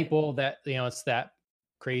 or Right. people that, it's that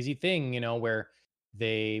crazy thing, where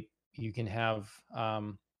you can have,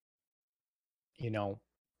 you know,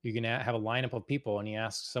 you can have a lineup of people and you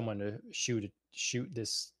ask someone to shoot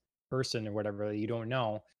this person or whatever that you don't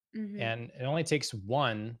know, Hmm. and it only takes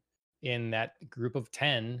one in that group of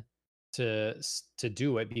 10 to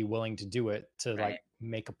do it, be willing to do it, to like Right.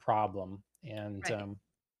 make a problem. And Right.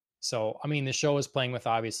 so I mean, the show is playing with,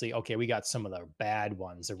 obviously, okay, we got some of the bad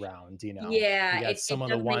ones around, we Yeah, got some it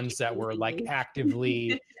of the does make it ones that were like easy.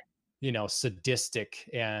 actively, sadistic,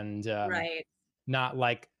 and Right. not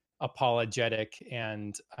like apologetic,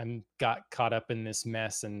 and I'm got caught up in this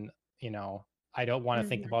mess, and I don't want to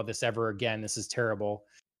think Hmm. about this ever again, this is terrible,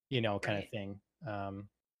 kind of Right. thing. um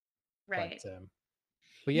but Right. um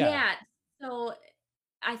but yeah. Yeah. So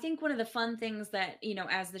I think one of the fun things that,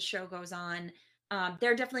 as the show goes on,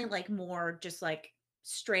 they're definitely like more just like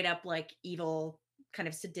straight up like evil, kind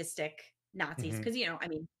of sadistic Nazis. Hmm. Cause, I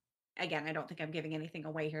mean, again, I don't think I'm giving anything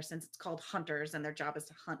away here since it's called hunters and their job is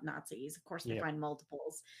to hunt Nazis. Of course, they Yep. find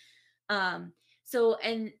multiples. Um, so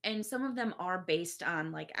and some of them are based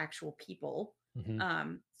on like actual people. Hmm.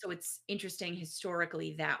 So it's interesting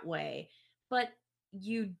historically that way. But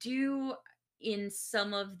you do in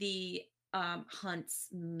some of the hunts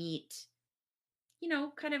meet,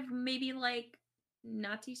 kind of maybe like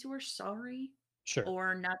Nazis who are sorry Sure.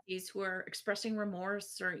 or Nazis who are expressing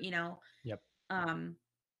remorse or, Yep. um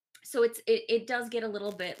so it does get a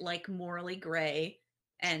little bit like morally gray,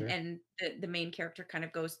 and Sure. the main character kind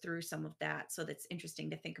of goes through some of that, so that's interesting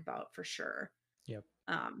to think about for sure. Yep.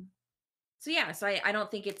 Um so yeah, so I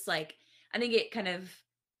don't think it's like, I think it kind of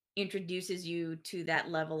introduces you to that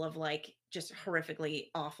level of like just horrifically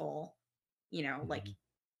awful, like Hmm.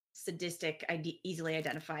 sadistic, easily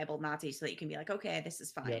identifiable Nazi, so that you can be like, okay, this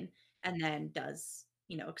is Yep. fine. And then does,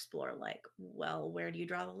 explore like, well, where do you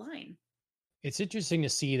draw the line? It's interesting to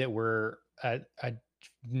see that we're at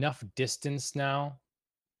enough distance now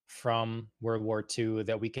from World War II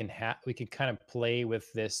that we can kind of play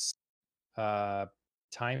with this uh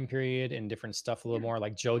time period and different stuff a little Yeah. more,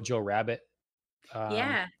 like Jojo Rabbit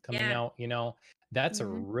Yeah. coming Yeah. out, that's a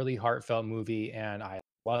Hmm. really heartfelt movie and I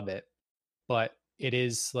love it. But it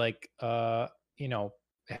is like,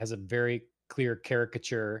 it has a very clear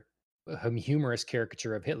caricature, humorous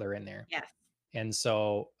caricature of Hitler in there. Yes. And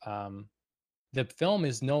so the film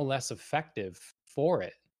is no less effective for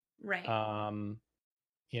it. Right. um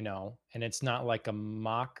and it's not like a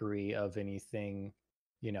mockery of anything,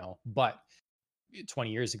 but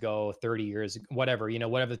 20 years ago, 30 years, whatever,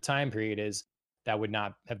 whatever the time period is, that would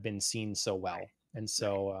not have been seen so Right. well. And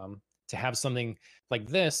Right. so to have something like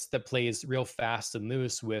this that plays real fast and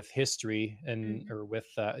loose with history and Mhm. or with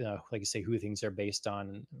like you say, who things are based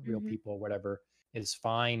on, real Mhm. people, whatever, is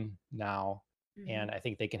fine now. And Mhm. I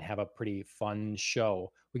think they can have a pretty fun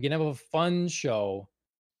show. We can have a fun show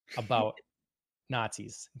about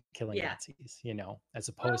Nazis killing Yeah. Nazis, as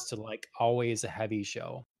Well, opposed to like always a heavy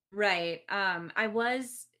show. right. I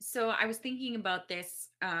was thinking about this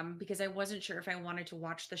because I wasn't sure if I wanted to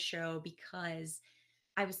watch the show because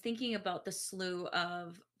I was thinking about the slew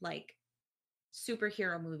of like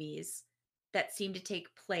superhero movies that seem to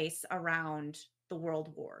take place around the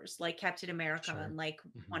world wars, like Captain America Sure. and like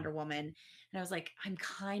Hmm. Wonder Woman. And I was like, I'm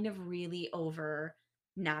kind of really over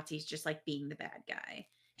Nazis just like being the bad guy.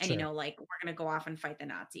 And, Sure. like, we're going to go off and fight the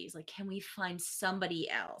Nazis. Like, can we find somebody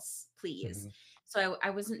else, please? Hmm. So I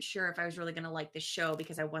wasn't sure if I was really going to like this show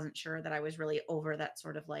because I wasn't sure that I was really over that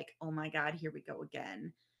sort of like, oh my God, here we go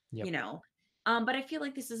again, you Yep. know? But I feel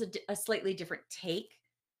like this is a slightly different take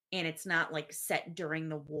and it's not like set during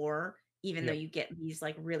the war, even though Yep. you get these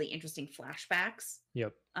like really interesting flashbacks.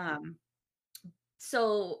 Yep. Um,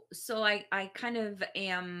 so I kind of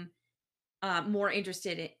am more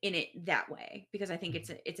interested in it that way because I think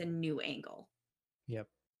Mhm. it's a new angle. Yep.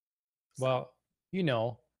 So Well, you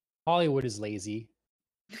know, Hollywood is lazy,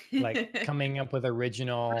 like coming up with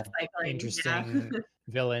original, recycling, yeah. interesting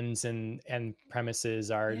villains and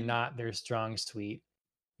premises are Yeah, not their strong suite,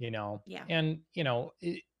 you know. yeah, And,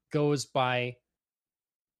 it goes by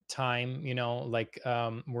time, like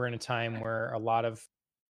we're in a time sure. where a lot of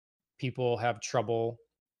people have trouble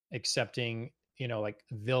accepting, like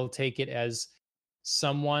they'll take it as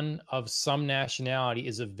someone of some nationality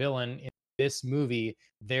is a villain in this movie,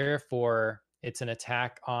 therefore it's an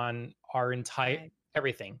attack on our entire Right,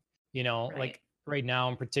 everything. right. Like right now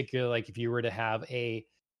in particular, like if you were to have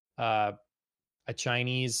uh, a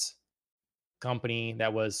Chinese company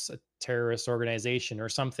that was a terrorist organization or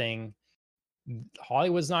something,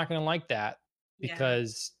 Hollywood's not going to like that Yeah,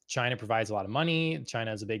 because China provides a lot of money.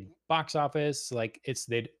 China has a big box office. Like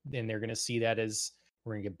and they're going to see that as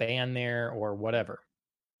we're going to get banned there or yeah, whatever.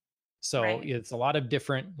 So right. it's a lot of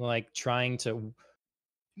different, like trying to,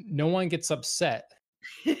 no one gets upset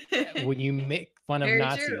when you make fun of Very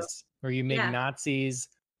true. Nazis or you make Yeah, Nazis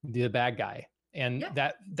the bad guy. And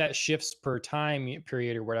yeah, that shifts per time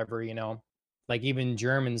period or whatever, like even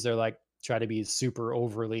Germans, they're like, try to be super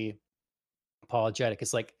overly apologetic.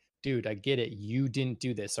 It's like, dude, I get it. You didn't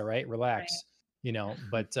do this. All right. right. Relax.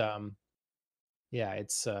 But yeah,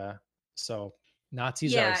 it's so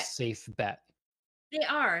Nazis are a Yeah, safe bet. they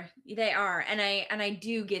are, and I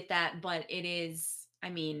do get that, but it is, I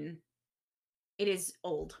mean, it is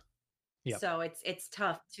old. Yep. So it's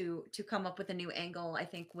tough to come up with a new angle, I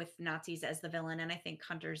think, with Nazis as the villain, and I think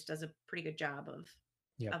Hunters does a pretty good job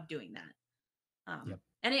Yep. of doing that. Yep.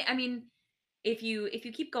 And I mean, if you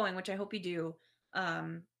keep going, which I hope you do,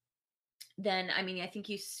 um, then I mean, I think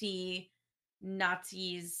you see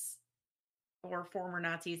Nazis or former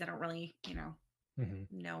Nazis. I don't really, Hmm.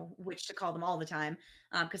 know which to call them all the time,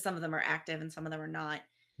 because some of them are active and some of them are not.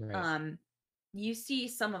 Right. Um, you see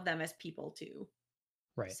some of them as people too.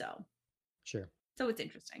 Right. So Sure. so it's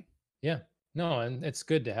interesting. Yeah. No, and it's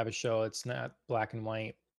good to have a show. It's not black and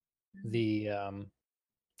white. Mhm. The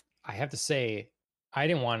I have to say, I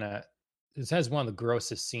didn't want to. This has one of the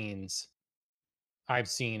grossest scenes I've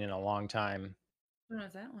seen in a long time. What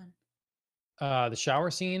was that one? The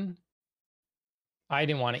shower scene. I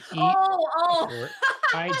didn't want to eat Oh, for.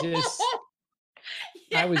 I just. oh.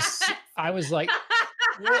 Yes. I was like,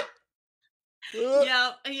 "Ugh, ugh."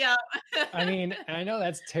 Yep, yep. I mean, I know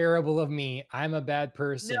that's terrible of me. I'm a bad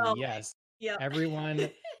person. No, Yes. yep. Everyone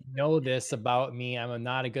know this about me.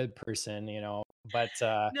 Not a good person, but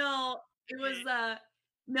No, it was,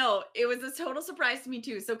 no, it was a total surprise to me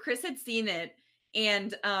too. So Chris had seen it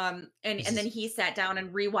and this then is he sat down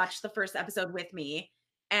and rewatched the first episode with me.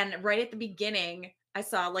 And right at the beginning, I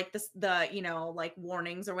saw like like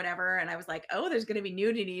warnings or whatever, and I was like, "Oh, there's gonna be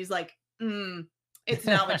nudity." He's like, it's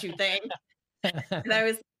not what you think." And I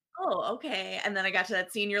was, "Oh, okay." And then I got to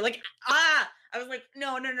that scene, you're like, "Ah!" I was like,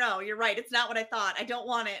 "No, no, no, you're right. It's not what I thought. I don't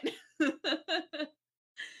want it."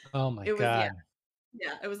 Oh my It was, yeah. god.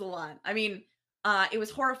 Yeah, it was a lot. I mean, it was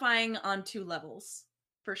horrifying on 2 levels,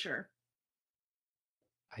 for sure.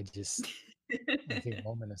 I just I think a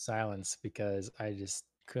moment of silence because I just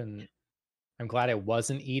couldn't. I'm glad I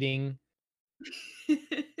wasn't eating.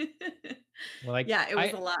 Well, like Yeah, it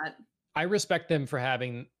was a lot. I respect them for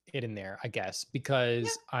having it in there, I guess, Yeah,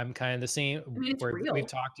 because I'm kind of the I same mean, it's where we've real.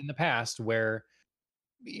 talked in the past where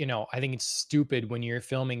I think it's stupid when you're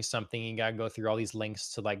filming something, you gotta go through all these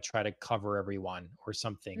lengths to like try to cover everyone or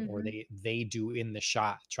something, or Mhm. they do in the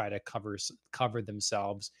shot try to cover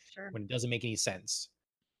themselves Sure. when it doesn't make any sense.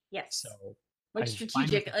 Yes. So Like I'm fine with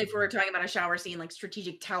strategic the if we're filming. talking about a shower scene, like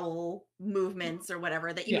strategic towel movements or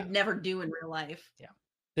whatever that you Yeah, would never do in real life. yeah.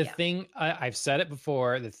 The Yeah. thing I've said it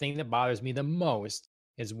before, the thing that bothers me the most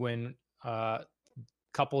is when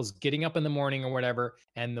couples getting up in the morning or whatever,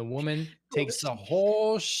 and the woman Pull the takes the sheet.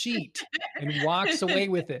 whole sheet and walks away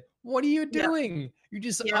with it. What are you Yep, doing? You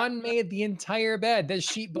just yep, unmade the entire bed. That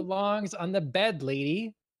sheet belongs on the bed,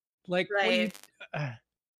 lady. Like, what are you? right. Uh,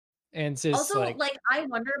 and it's just Also, like, like, I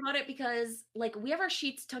wonder about it because, like, we have our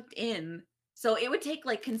sheets tucked in, so it would take,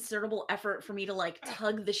 like, considerable effort for me to, like,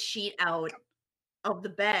 tug the sheet out of the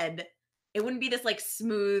bed. It wouldn't be this, like,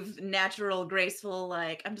 smooth, natural, graceful,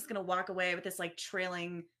 like, I'm just gonna walk away with this, like,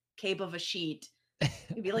 trailing cape of a sheet.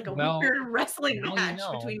 It'd be like a well, weird wrestling now you match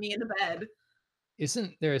between know. me and the bed.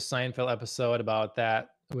 Isn't there a Seinfeld episode about that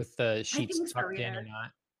with the I sheets think so, tucked in yeah. or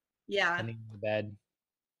not, Yeah. depending on the bed?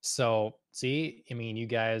 So, see, I mean, you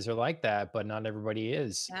guys are like that, but not everybody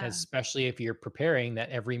is, Yeah. especially if you're preparing that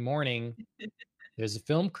every morning there's a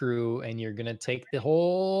film crew and you're going to take the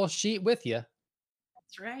whole sheet with you.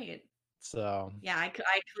 That's right. So, Yeah, I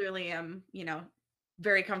clearly am,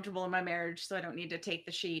 very comfortable in my marriage, so I don't need to take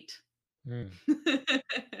the sheet. mm,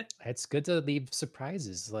 it's good to leave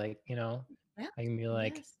surprises. Like, Yeah, I can be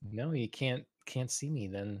like, yes. no, you can't see me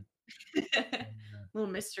then. Uh, Little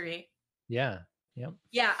mystery. yeah. Yep.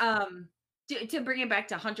 Yeah, to bring it back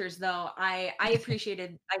to Hunters though, I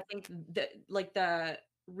appreciated I think the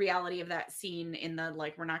reality of that scene in the,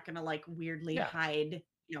 like, we're not gonna, like, weirdly Yeah. hide,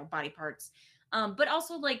 body parts. But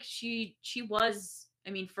also, like, she was I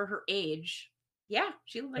mean, for her age, yeah,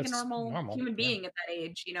 she looked like a That's normal normal. human Yeah. being at that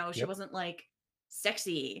age, she Yep. wasn't, like,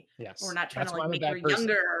 sexy. We're Yes. not trying to, That's why like, I'm a make her bad person.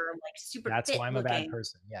 younger or, like, super That's fit why I'm a bad looking.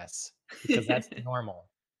 person. Yes. Because that's normal.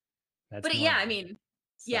 That's But yeah, I normal. mean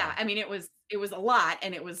yeah, So, I mean, it was a lot,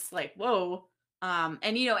 and it was like, "Whoa." And,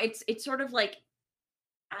 it's sort of like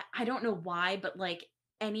I don't know why, but, like,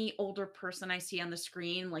 any older person I see on the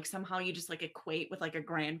screen, like, somehow you just, like, equate with, like, a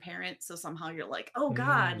grandparent, so somehow you're like, "Oh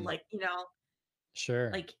god," mm, like,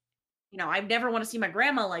 sure. like, I never wanna see my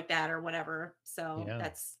grandma like that or whatever. So, Yeah.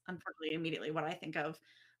 that's unfortunately immediately what I think of.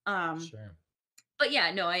 Um, Sure. but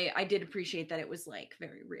yeah, no, I did appreciate that it was, like,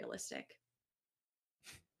 very realistic.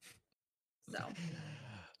 So,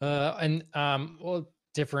 Well,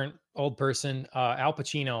 different old person, Al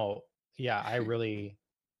Pacino. Yeah,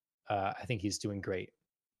 I think he's doing great.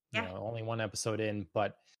 yeah. Only one episode in,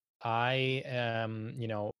 but I am,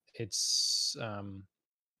 it's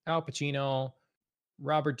Al Pacino,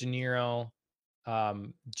 Robert De Niro,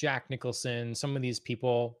 Jack Nicholson. Some of these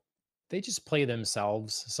people, they just play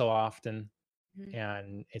themselves so often, Mhm.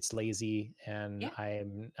 and it's lazy. And Yeah,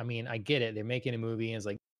 I mean, I get it. They're making a movie, and it's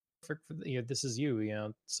like, this is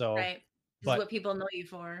you, So, right. This is but what people know you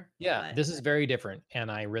for, yeah, but this is very different,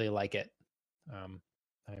 and I really like it. Um,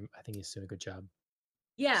 I think he's doing a good job. So,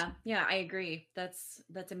 yeah, yeah, I agree. That's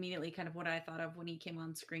immediately kind of what I thought of when he came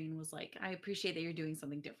on screen was like, I appreciate that you're doing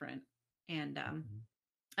something different. And mhm.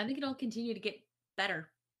 I think it'll continue to get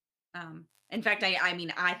better. In fact, I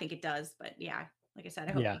mean I think it does, but yeah, like I said,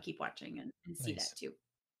 I hope you Yeah, keep watching and see that nice. too.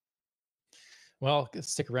 Well,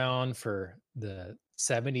 stick around for the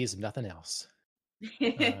 70s, if nothing else.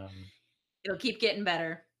 Um, It'll keep getting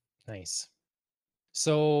better. nice.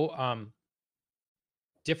 So,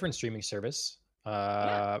 different streaming service,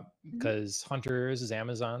 Yeah. Mhm. because Hunters is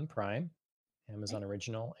Amazon Prime, Right. Amazon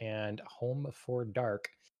Original, and Home Before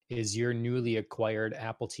Dark is your newly acquired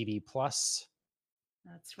Apple TV Plus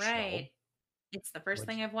That's right. show. It's the first Which,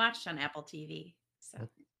 thing I've watched on Apple TV. So what,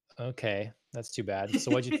 okay, that's too bad.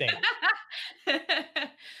 So, what'd you think?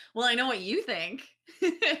 well, I know what you think.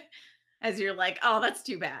 As you're like, "Oh, that's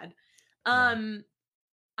too bad." Yeah. Um,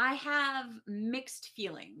 I have mixed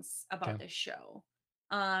feelings about Okay. this show.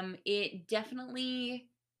 It definitely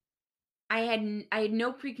I had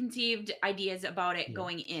no preconceived ideas about it Yep.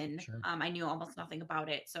 going in. Sure. I knew almost nothing about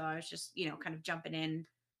it, so I was just, kind of jumping in,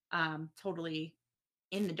 totally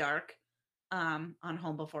in the dark, on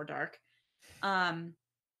Home Before Dark. Um,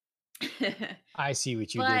 I see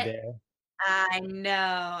what you did but there. I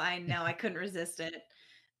know, I couldn't resist it.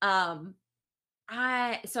 Um,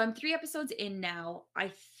 I'm 3 episodes in now. I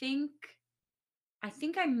think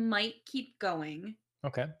I might keep going.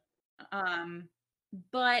 Okay. Um,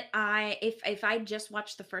 but if I just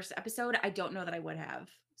watched the first episode, I don't know that I would have.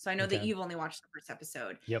 So I know that Okay. you've only watched the first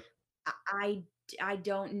episode. Yep. I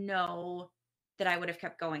don't know that I would have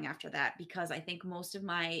kept going after that because I think most of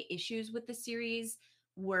my issues with the series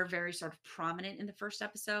were very sort of prominent in the first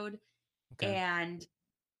episode Okay. and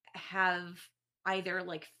have either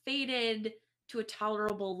like faded to a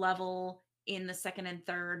tolerable level in the second and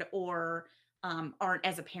third or aren't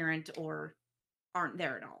as apparent or aren't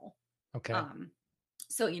there at all. Okay. Um,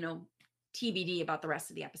 so, TBD about the rest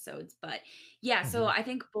of the episodes. But yeah, so Hmm. I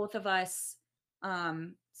think both of us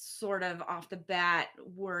sort of off the bat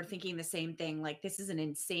were thinking the same thing. Like, this is an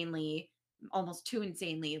insanely, almost too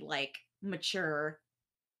insanely like mature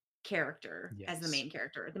character as the Yes. main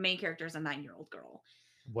character. The main character is a 9-year-old girl.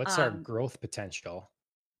 What's our Um, growth potential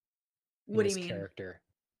in what do you this mean? character?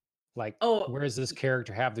 Like, Oh, where does this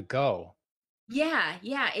character have to go? yeah,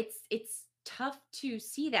 yeah, it's tough to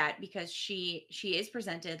see that because she is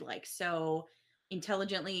presented like so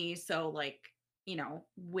intelligently, so like,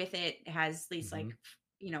 with it has these Hmm. like,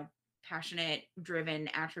 passionate, driven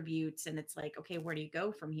attributes and it's like, okay, where do you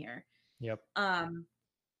go from here? Yep. Um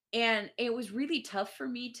and it was really tough for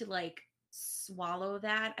me to like swallow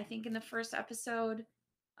that, I think in the first episode.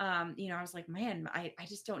 I was like, man, I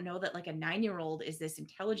just don't know that like a 9-year-old is this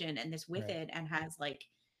intelligent and this with Right. it and has like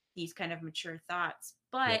these kind of mature thoughts.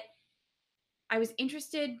 But Yep. I was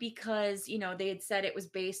interested because, they had said it was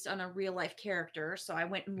based on a real life character. So I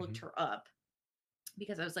went and looked Hmm. her up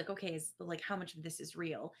because I was like, okay, is like how much of this is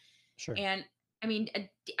real? Sure. And I mean,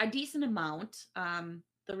 a decent amount.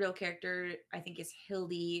 The real character, I think, is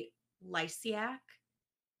Hildy Lysiak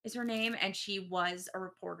is her name, and she was a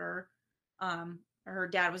reporter. Her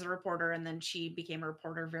dad was a reporter, and then she became a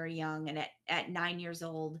reporter very young. And at 9 years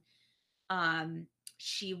old, um,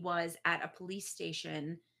 she was at a police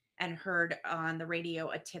station and heard on the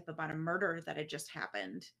radio a tip about a murder that had just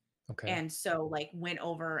happened. Okay. And so, like, went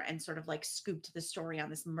over and sort of like scooped the story on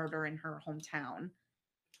this murder in her hometown.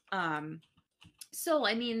 Um, so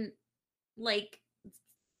I mean, like,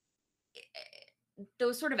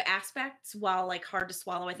 those sort of aspects, while like hard to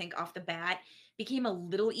swallow, I think off the bat, became a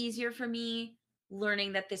little easier for me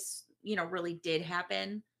learning that this, really did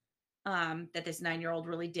happen. That this 9-year-old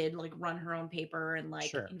really did like run her own paper and like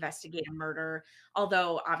Sure. investigate a murder.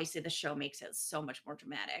 Although obviously the show makes it so much more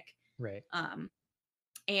dramatic. Right. Um,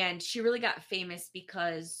 and she really got famous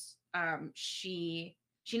because she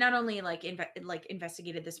not only like like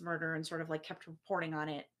investigated this murder and sort of like kept reporting on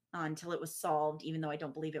it until it was solved, even though I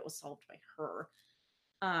don't believe it was solved by her.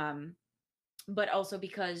 Um, but also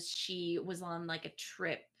because she was on like a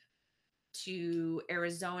trip to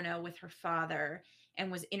Arizona with her father and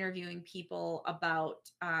was interviewing people about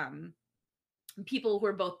people who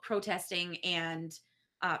were both protesting and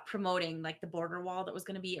promoting like the border wall that was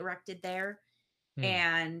going to be erected there. Hmm.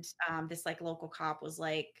 And this like local cop was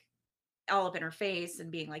like all up in her face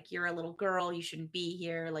and being like, "You're a little girl, you shouldn't be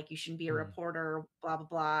here, like you shouldn't be a Hmm. reporter, blah blah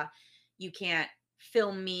blah. You can't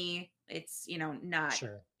film me. It's, not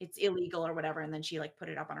Sure. it's illegal or whatever." And then she like put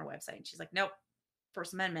it up on her website and she's like, "Nope,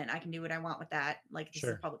 First Amendment, I can do what I want with that. Like this is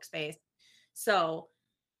a Sure. public space." So,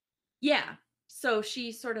 yeah. So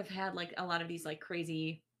she sort of had like a lot of these like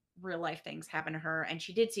crazy real life things happen to her and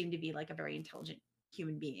she did seem to be like a very intelligent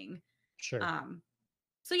human being. Sure. Um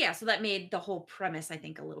so yeah, so that made the whole premise I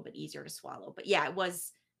think a little bit easier to swallow. But yeah, it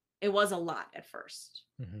was a lot at first.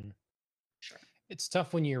 Hmm. Sure. It's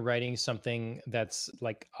tough when you're writing something that's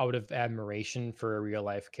like out of admiration for a real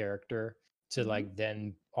life character to Mhm. like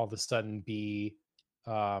then all of a sudden be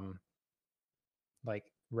um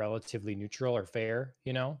like relatively neutral or fair,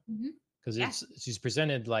 Mhm. because Yeah. it's she's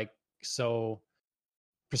presented like so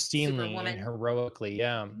pristinely and Superwoman. heroically,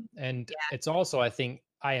 yeah. Mhm. And Yeah. it's also, I think,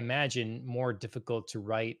 I imagine more difficult to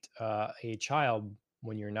write a child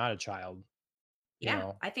when you're not a child,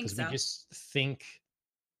 Yeah, I think because we so. just think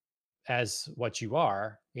as what you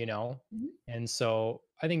are, Mhm. and so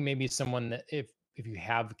I think maybe someone that if you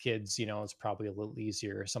have kids, it's probably a little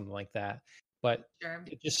easier or something like that. But Sure.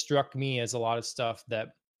 it just struck me as a lot of stuff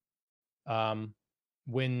that um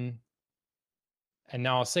when and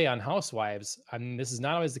now I'll say on housewives, I mean, this is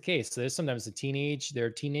not always the case. So there's sometimes their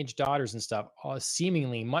teenage daughters and stuff are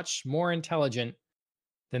seemingly much more intelligent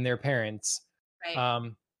than their parents. Right.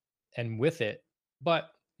 Um, and with it,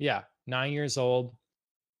 but yeah, 9 years old.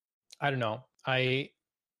 I don't know.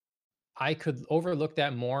 I could overlook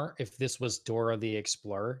that more if this was Dora the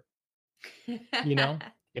Explorer, you know?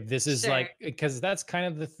 If this is Sure. like, because that's kind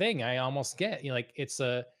of the thing I almost get. Like it's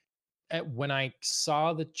when I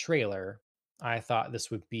saw the trailer, I thought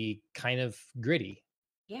this would be kind of gritty.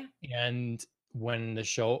 Yeah. And when the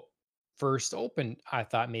show first opened, I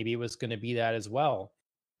thought maybe it was going to be that as well.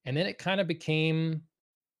 And then it kind of became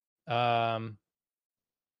um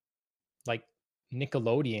like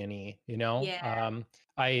Nickelodeon-y, Yeah.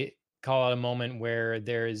 I call it a moment where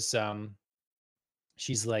there's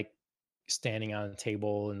she's like standing on a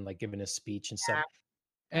table and like giving a speech and stuff. Yeah,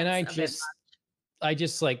 And that's a bit I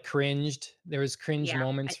just like cringed. There was cringe yeah,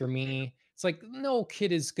 I moments for did too. me. It's like no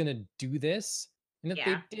kid is gonna do this. And if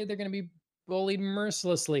they Yeah, did, they're gonna be bullied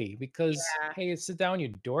mercilessly because yeah. hey, sit down, you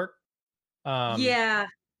dork. Um, Yeah,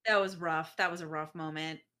 that was rough. That was a rough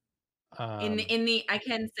moment. um, In the I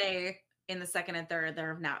can say in the 2nd and 3rd,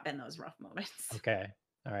 there have not been those rough moments. okay.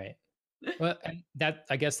 All right. Well, and that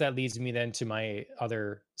I guess that leads me then to my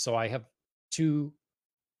other so I have 2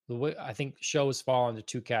 the way I think shows fall into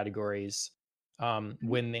 2 categories,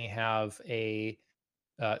 Mhm, when they have a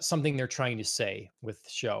something they're trying to say with the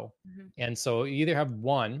show. mhm, And so you either have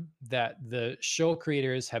one that the show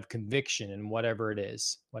creators have conviction in whatever it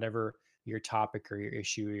is, whatever your topic or your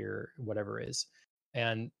issue or whatever is.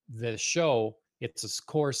 And the show, it's a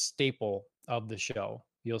core staple of the show.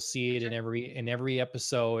 You'll see it sure. in every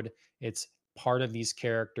episode. It's part of these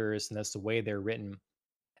characters, and that's the way they're written.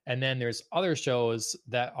 And then there's other shows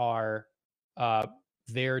that are uh,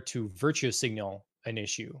 there to virtue signal an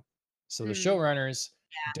issue. So the Mm, showrunners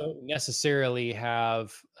don't necessarily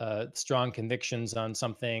have strong convictions on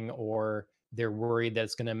something, or they're worried that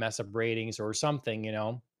it's going to mess up ratings or something, you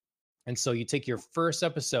know. And so you take your first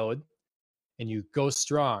episode and you go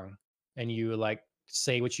strong and you like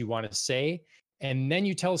say what you want to say, and then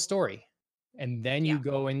you tell a story, and then yeah, you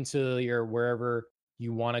go into your wherever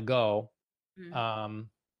you want to go. mm.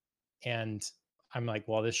 Um, and I'm like,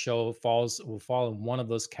 well, this show will fall in one of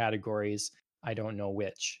those categories. I don't know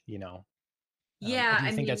which, you know. Yeah, Do you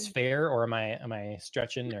I think that's mean, fair, or am I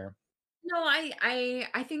stretching? Or no,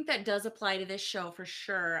 I think that does apply to this show for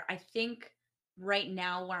sure. I think right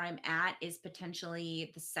now where I'm at is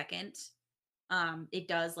potentially the 2nd. It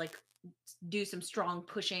does, like, do some strong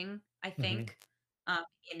pushing, I hmm think,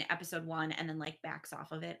 in episode 1 and then, like, backs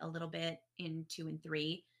off of it a little bit in 2 and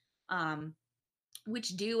 3, um, which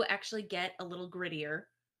do actually get a little grittier,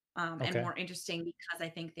 and okay, more interesting because I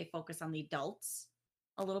think they focus on the adults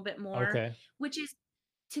a little bit more, okay, which is,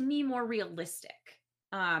 to me, more realistic.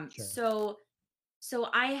 Um, sure, so so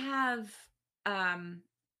um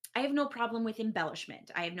I have no problem with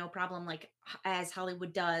embellishment. I have no problem like as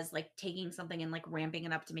Hollywood does, like taking something and like ramping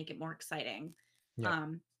it up to make it more exciting. yep.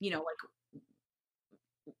 Like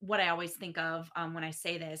what I always think of when I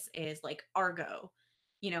say this is like Argo,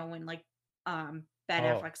 when like Ben Oh,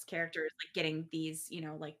 Affleck's character is like getting these,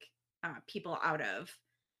 like people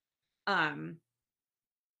um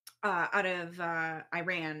out of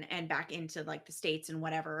Iran and back into like the States and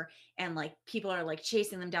whatever. And like people are like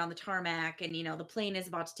chasing them down the tarmac and the plane is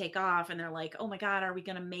about to take off and they're like, oh my God, are we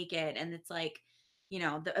gonna make it? And it's like,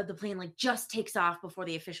 the plane like just takes off before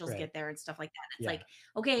the officials right, get there and stuff like that. And it's yeah, like,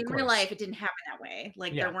 okay, of in real course, life, it didn't happen that way.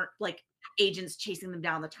 Like there yeah, weren't like agents chasing them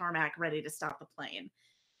down the tarmac ready to stop the plane.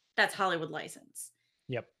 That's Hollywood license.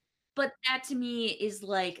 yep, But that to me is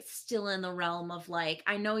like still in the realm of like,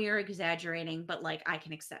 I know you're exaggerating, but like I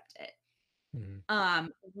can accept it. hmm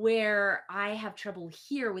Where I have trouble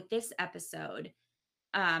here with this episode,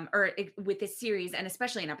 with this series, and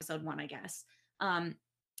especially in episode 1, I guess,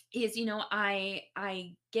 is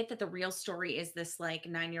I get that the real story is this like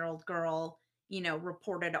 9-year-old girl,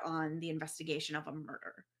 reported on the investigation of a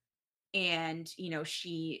murder, and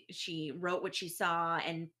she wrote what she saw,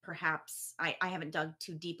 and perhaps I haven't dug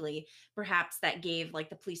too deeply, perhaps that gave like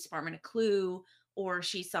the police department a clue, or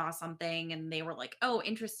she saw something and they were like, oh,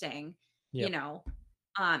 interesting, you yep, know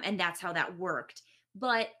and that's how that worked.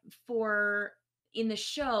 But for in the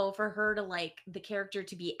show, for her to like the character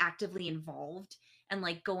to be actively involved and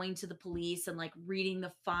like going to the police and like reading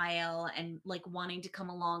the file and like wanting to come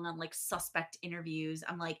along on like suspect interviews,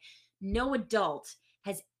 I'm like, no adult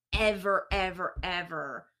has ever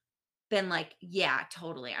been like, "Yeah,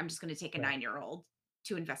 totally. I'm just gonna take a right, 9-year-old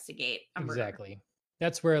to investigate a murder." exactly.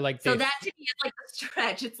 That's where like So that to me is like the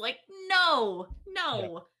stretch. It's like, "No,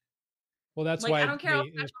 yep. no." Well, that's Like, I why don't care how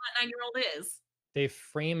special that 9-year-old is. they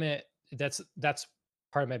frame it. That's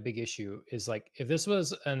part of my big issue is like if this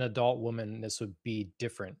was an adult woman, this would be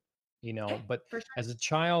different, you know. Yeah, But for sure. as a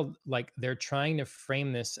child, like they're trying to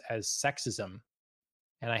frame this as sexism,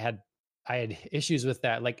 and I had issues with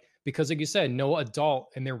that, like because like you said, no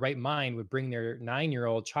adult in their right mind would bring their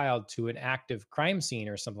 9-year-old child to an active crime scene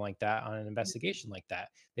or something like that on an Mhm. investigation like that.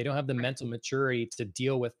 They don't have the Right, mental maturity to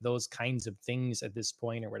deal with those kinds of things at this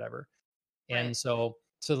point or whatever. right. And so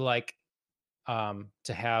to like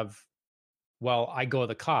to have well, I go to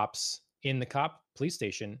the cops in the cop police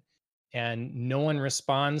station and no one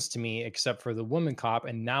responds to me except for the woman cop.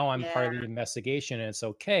 And now I'm Yeah, part of the investigation and it's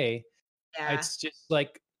okay. yeah. It's just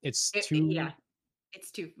like, it's too, Yeah,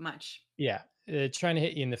 it's too much. yeah, trying to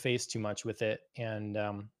hit you in the face too much with it. And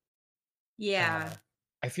Yeah. uh,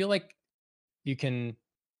 I feel like you can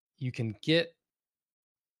get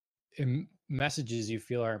messages you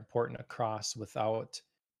feel are important across without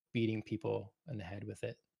beating people in the head with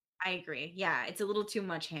it. I agree. Yeah, it's a little too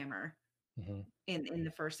much hammer Hmm. in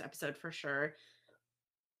the first episode for sure.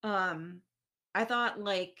 Um, I thought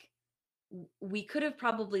like we could have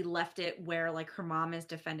probably left it where like her mom is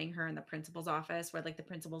defending her in the principal's office, where like the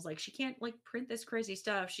principal's like, she can't like print this crazy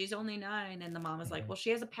stuff. She's only 9. And the mom is like, Hmm. well,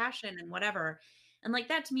 she has a passion and whatever. And like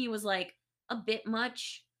that to me was like a bit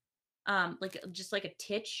much, like just like a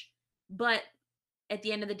titch. But at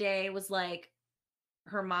the end of the day, it was like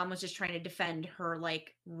her mom was just trying to defend her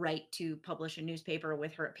like right to publish a newspaper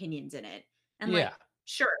with her opinions in it. And like, Yeah.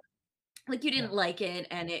 sure, like, you Yeah. didn't like it,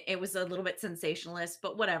 and it was a little bit sensationalist,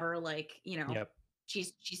 but whatever, like, Yep.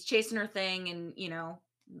 she's chasing her thing and,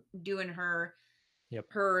 doing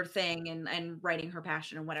Yep. her thing and writing her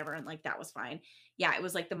passion and whatever, and, like, that was fine. Yeah, it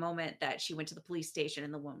was, like, the moment that she went to the police station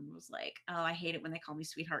and the woman was like, "Oh, I hate it when they call me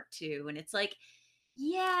sweetheart too," and it's like,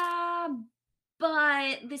 "Yeah,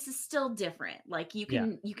 but this is still different." Like, Yeah.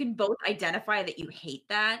 you can both identify that you hate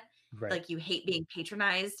that, Right. like, you hate being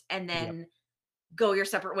patronized, and Yep. then go your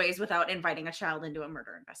separate ways without inviting a child into a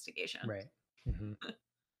murder investigation. Right. Hmm.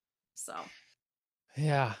 So,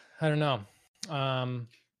 Yeah. I don't know. Um,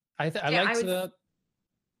 I yeah, liked the.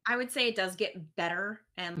 I would say it does get better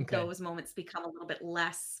and Okay. those moments become a little bit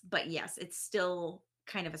less, but yes, it's still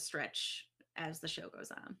kind of a stretch as the show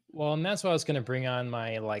goes on. Well, and that's what I was going to bring on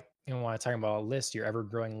my like, when I talking about a list, your ever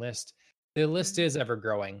growing list. The list Mhm. is ever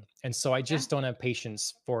growing, and so I Yeah, just don't have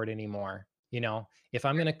patience for it anymore. If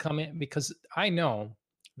I'm going to sure. come in, because I know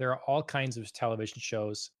there are all kinds of television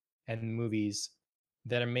shows and movies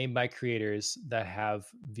that are made by creators that have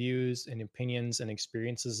views and opinions and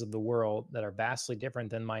experiences of the world that are vastly different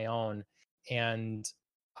than my own, and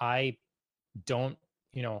I don't,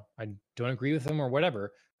 I don't agree with them or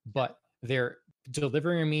whatever, Yeah. but they're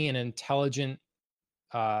delivering me an intelligent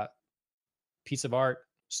uh, piece of art,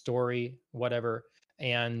 story, whatever,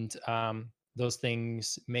 and those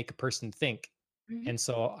things make a person think. Mhm. And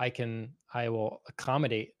so I will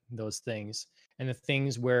accommodate those things, and the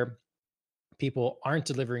things where people aren't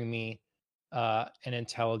delivering me an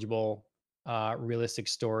intelligible, realistic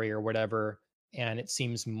story or whatever, and it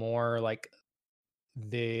seems more like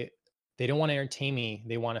they they don't want to entertain me,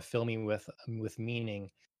 they want to fill me with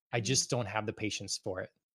meaning. I Mhm. just don't have the patience for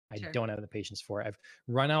it. I Sure. don't have the patience for it. I've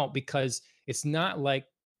run out, because it's not like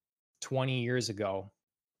 20 years ago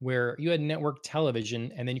where you had network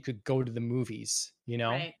television and then you could go to the movies.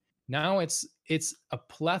 Right. Now it's a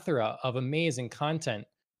plethora of amazing content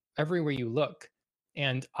everywhere you look,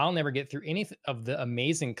 and I'll never get through any of the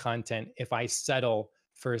amazing content if I settle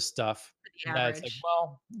for stuff For the that's like, average.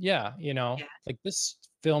 well, yeah, Yeah. like this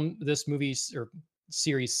movie or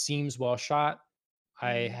series seems well shot.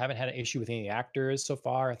 I Mhm. haven't had an issue with any actors so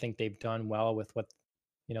far. I think they've done well with what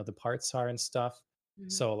the parts are and stuff.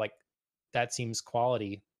 Mhm. So like that seems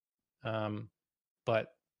quality.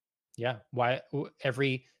 But yeah,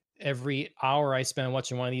 every hour I spend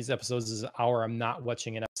watching one of these episodes is an hour I'm not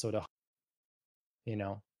watching an episode of, you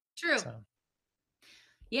know. True. So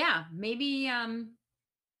Yeah, maybe,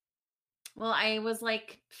 well, I was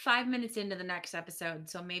like 5 minutes into the next episode,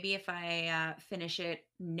 so maybe if I, finish it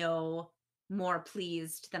no more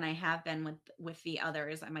pleased than I have been with the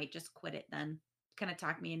others, I might just quit it then. Kinda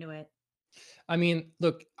talk me into it. I mean,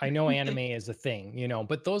 look, I know anime is a thing,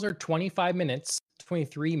 but those are 25 minutes,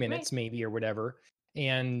 23 Right. minutes maybe or whatever.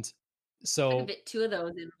 And I can so fit 2 of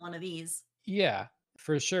those in one of these. yeah,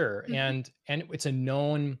 for sure. Mhm. And it's a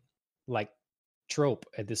known like trope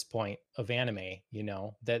at this point of anime,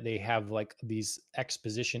 that they have like these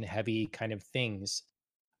exposition heavy kind of things.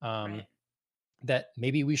 Um Right. that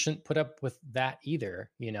maybe we shouldn't put up with that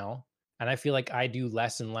either. And I feel like I do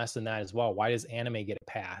less and less than that as well. Why does anime get a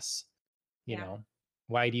pass? You Yeah. know,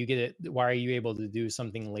 why do you get it? Why are you able to do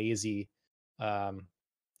something lazy? Um,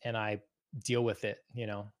 and I deal with it.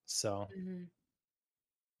 So Mhm.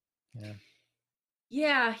 yeah.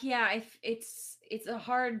 Yeah, yeah, it's a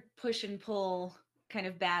hard push and pull kind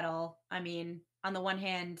of battle. I mean, on the one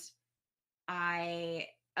hand, I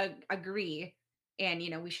agree.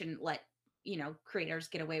 And, we shouldn't let, creators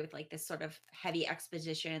get away with like this sort of heavy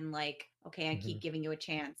exposition. Like, okay, I Hmm. keep giving you a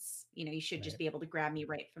chance. You should just Right. be able to grab me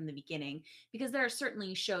right from the beginning. Because there are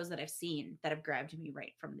certainly shows that I've seen that have grabbed me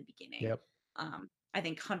right from the beginning. Yep. I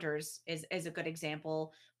think Hunters is a good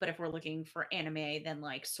example. But if we're looking for anime, then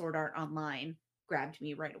like Sword Art Online grabbed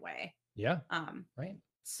me right away. Yeah. Um, Right.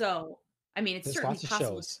 so, I mean, it's There's certainly lots of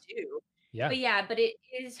possible to shows. do. Yeah. But yeah, but it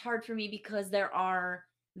is hard for me because there are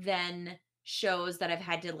then shows that I've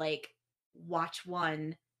had to like watch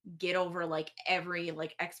one get over like every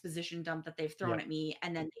like exposition dump that they've thrown Yep. at me,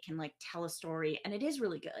 and then they can like tell a story, and it is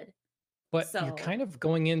really good. But you're So, kind of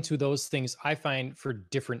going into those things, I find, for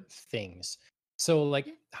different things. So, like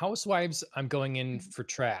yeah. Housewives, I'm going in Mhm. for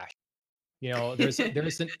trash.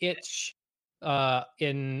 There's an itch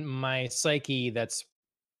in my psyche that's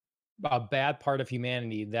a bad part of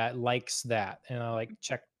humanity that likes that, and I like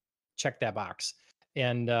check that box.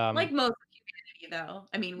 And Like most of humanity though.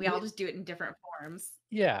 I mean, we all y- just do it in different forms.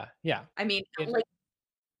 yeah, yeah, I mean, it,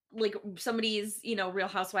 like somebody's, Real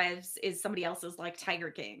Housewives is somebody else's like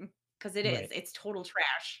Tiger King, because it is. right, It's total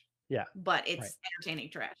trash, yeah, but right, it's entertaining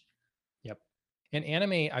trash. yep. In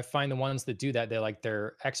anime, I find the ones that do that,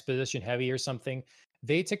 they're exposition heavy or something.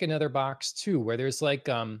 They tick another box too, where there's like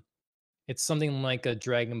it's something like a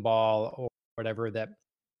Dragon Ball or whatever, that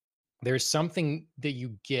there's something that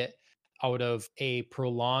you get out of a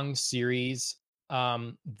prolonged series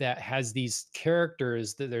that has these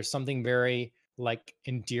characters that there's something very like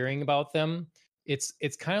endearing about them. It's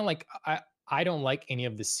kind of like I don't like any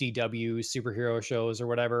of the CW superhero shows or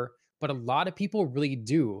whatever, but a lot of people really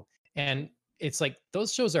do. And it's like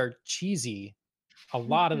those shows are cheesy a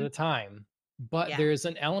lot of the time, but Yeah. there's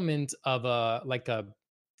an element of a like a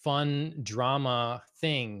fun drama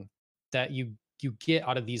thing that you get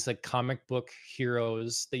out of these like comic book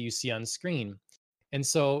heroes that you see on screen. And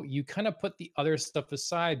so you kind of put the other stuff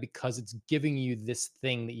aside because it's giving you this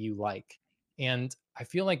thing that you like. And I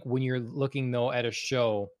feel like when you're looking though at a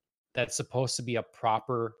show that's supposed to be a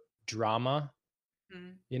proper drama,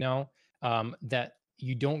 Mhm. you know, that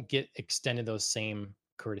you don't get extended those same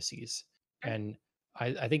courtesies. Sure. And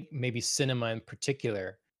I think maybe cinema in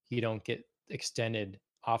particular, you don't get extended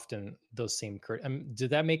often those same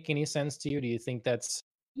did that make any sense to you? Do you think that's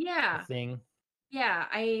a Yeah. thing? Yeah,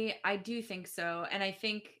 I do think so, and I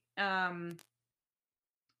think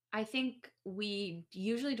we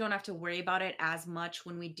usually don't have to worry about it as much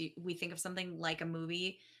when we think of something like a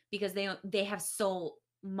movie, because they have so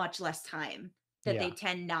much less time that they Yeah,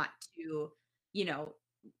 tend not to, you know,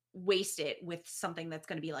 waste it with something that's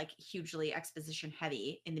going to be like hugely exposition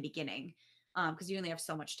heavy in the beginning, because you only have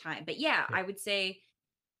so much time. But yeah, yeah, I would say,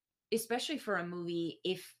 especially for a movie,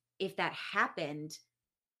 if that happened,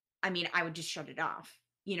 I mean, I would just shut it off.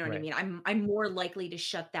 You know what I right. mean? I'm more likely to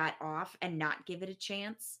shut that off and not give it a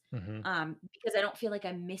chance, Hmm. because I don't feel like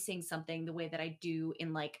I'm missing something the way that I do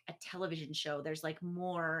in like a television show. There's like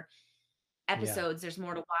more Yeah. episodes, there's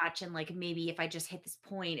more to watch, and like maybe if I just hit this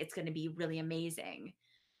point, it's going to be really amazing.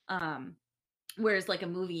 Um, Whereas like a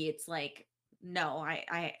movie, it's like, no,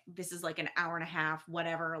 I this is like an hour and a half,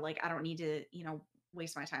 whatever. Like I don't need to,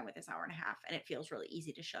 waste my time with this hour and a half, and it feels really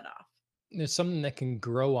easy to shut off. There's something that can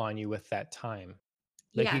grow on you with that time.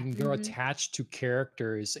 Like you Yeah. can grow Hmm. attached to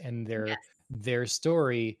characters and Yes. their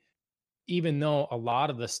story, even though a lot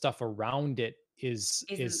of the stuff around it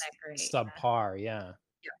Isn't is that great? Yeah. subpar. Yeah.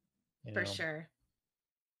 Yeah, You for know. sure.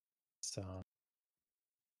 So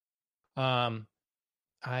um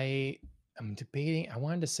I am debating. I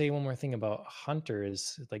wanted to say one more thing about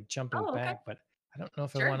hunters, like jumping Oh, okay. back, but I don't know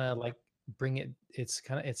if I want Sure. to like bring it.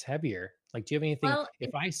 It's heavier. Like, do you have anything? Well, If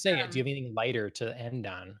it's, I say it, do you um have anything lighter to end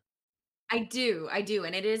on? I do,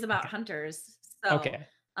 and it is about Okay. hunters. So, Okay.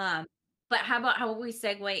 um, but how about we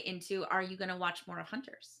segue into, are you gonna watch more of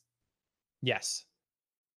Hunters? Yes.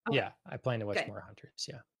 Okay, Yeah. I plan to watch good, more hunters.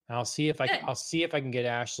 Yeah. I'll see if good. I'll see if I can get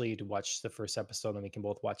Ashley to watch the first episode, and we can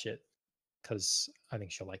both watch it because I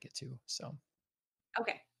think she'll like it too. So,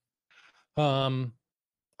 Okay. um,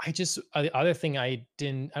 the other thing I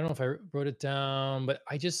don't know if I wrote it down, but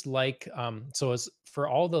I just like so as for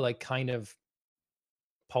all the like kind of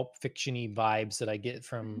pulp fictiony vibes that I get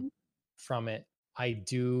Mhm, from it, I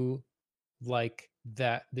do like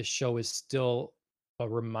that the show is still a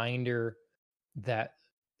reminder that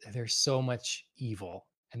there's so much evil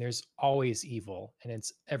and there's always evil and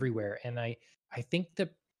it's mhm. everywhere. And I think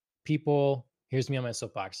that people, here's me on my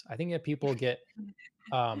soapbox. I think that people get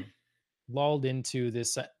um lulled into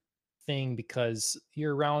this thing because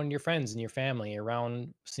you're around your friends and your family,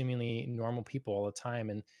 around seemingly normal people all the time,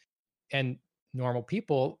 and normal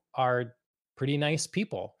people are pretty nice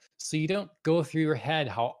people. So you don't go through your head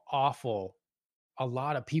how awful a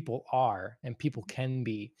lot of people are and people can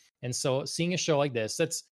be. And so seeing a show like this,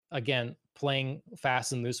 that's again playing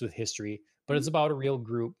fast and loose with history, but it's Mhm. about a real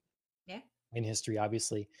group Yeah. in history,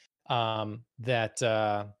 obviously.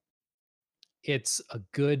 That it's a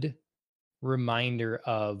good reminder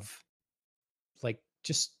of like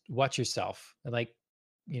just watch yourself. Like,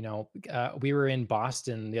 we were in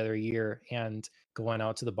Boston the other year and going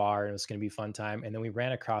out to the bar, and it was going to be a fun time, and then we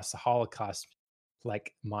ran across the Holocaust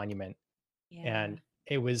like monument, Yeah. and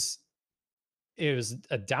it was it was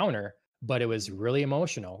a downer, but it was Mhm. really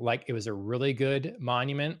emotional. Like, it was a really good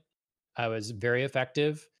monument. I was very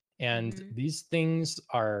effective, and Mhm. these things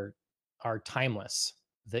are timeless.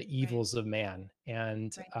 The Right. evils of man,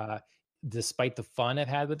 and Right. despite the fun I've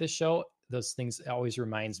had with this show, those things always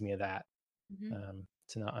reminds me of that. Mhm.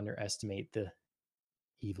 To not underestimate the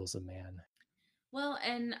evils of man. Well,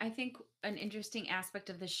 and I think an interesting aspect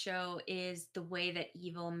of the show is the way that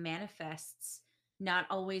evil manifests, not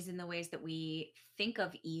always in the ways that we think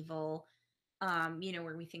of evil,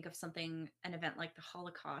 where we think of something, an event like the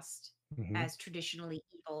Holocaust Hmm. as traditionally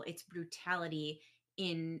evil. It's brutality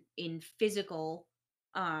in physical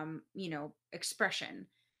expression,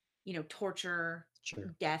 torture,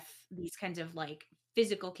 Sure. death, these kinds of like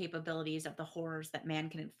physical capabilities of the horrors that man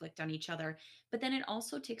can inflict on each other. But then it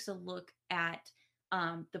also takes a look at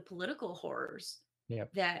the political horrors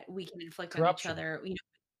Yep. that we can inflict on each Corruption. other,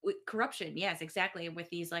 with corruption. Yes, exactly. With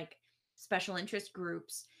these like special interest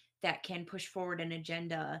groups that can push forward an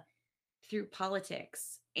agenda through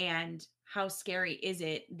politics. And how scary is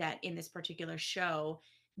it that in this particular show,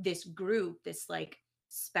 this group, this like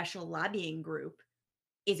special lobbying group,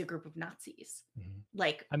 is a group of Nazis. Mhm.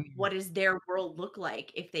 Like, I mean, what does their world look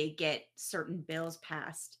like if they get certain bills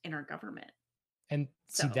passed in our government? and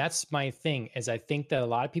see, So, that's my thing, is I think that a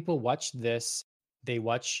lot of people watch this, they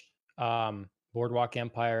watch Boardwalk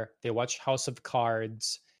Empire, they watch House of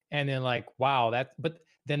Cards, and they're like, wow, that, but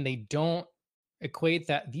then they don't equate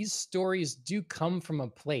that these stories do come from a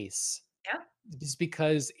place. yeah. Just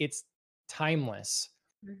because it's timeless.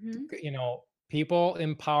 Mhm. People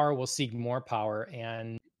in power will seek more power,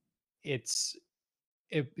 and it's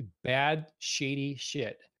bad, shady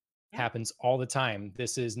shit Yeah. happens all the time.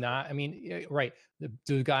 This is not, I mean, right.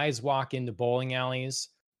 Do guys walk into bowling alleys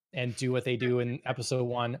and do what they do in episode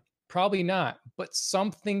one? Probably not. But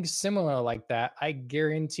something similar like that, I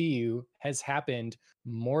guarantee you, has happened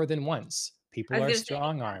more than once. I People was are gonna say,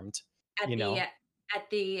 strong armed, at you the know? uh, at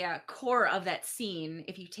the core of that scene,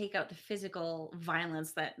 if you take out the physical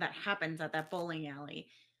violence that happens at that bowling alley,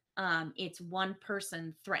 it's one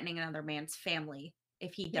person threatening another man's family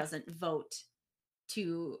if he Yeah. doesn't vote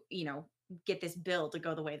to, get this bill to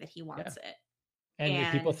go the way that he Yeah. wants it. And if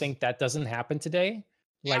people And think that doesn't happen today,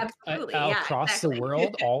 like, absolutely, yeah, across the exactly.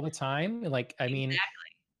 world all the time, like, I mean,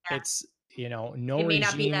 Exactly, yeah. it's, no It may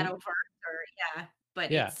not be that regime. overt or yeah,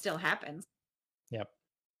 but it Yeah. still happens. Yep.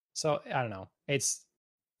 So, I don't know. It's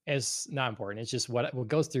not important. It's just what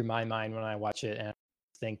goes through my mind when I watch it, and I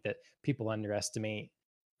think that people underestimate,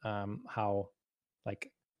 how,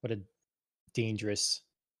 like, what a dangerous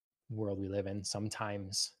world we live in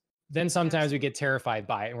sometimes. Then sometimes we Absolutely, get terrified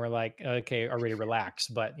by it and we're like, "Okay, already relax,"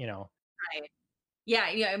 but, right. Yeah,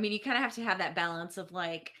 yeah, I mean, you kinda have to have that balance of,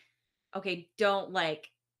 like, okay, don't,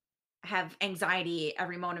 like, have anxiety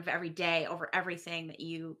every moment of every day over everything that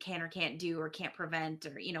you can or can't do or can't prevent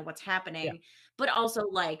or, what's yeah. happening, but also,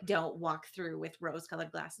 like, don't walk through with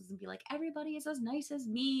rose-colored glasses and be like, "Everybody is as nice as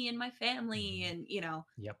me and my family," Mhm. and,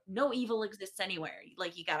 Yep. no evil exists anywhere.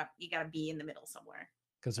 Like, you gotta be in the middle somewhere.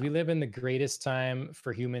 Because we So, live in the greatest time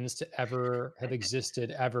for humans to ever have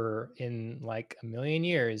existed ever in like a million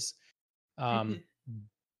years. Um,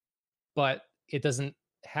 but it doesn't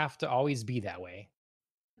have to always be that way.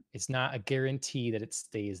 It's not a guarantee that it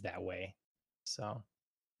stays that way. So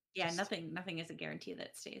yeah, just, nothing is a guarantee that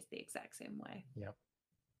it stays the exact same way, yeah.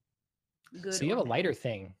 good So you or have a lighter bad.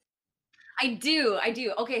 thing. I do.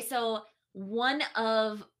 Okay, so one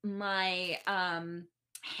of my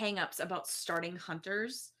hangups about starting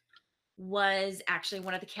Hunters was actually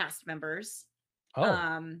one of the cast members. Oh,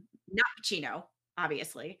 Not Pacino,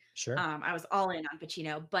 obviously. sure. I was all in on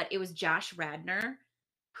Pacino, but it was Josh Radner,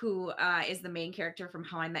 who is the main character from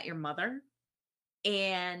How I Met Your Mother.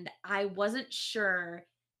 And I wasn't sure.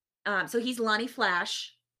 So he's Lonnie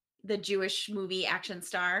Flash, the Jewish movie action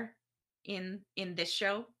star in this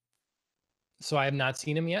show. So I have not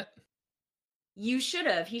seen him yet. You should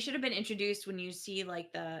have. He should have been introduced when you see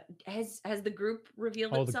like the has the group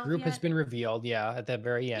revealed Oh, the itself group has yet? been revealed. Yeah, at the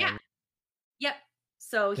very Yeah. end. Yep.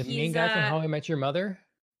 So The main he's guy from How I Met Your Mother.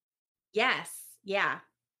 yes. Yeah.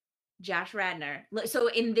 Josh Radner. So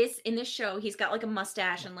in this show, he's got like a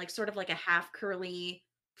mustache Oh, and like sort of like a half curly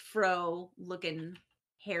fro looking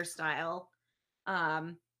hairstyle.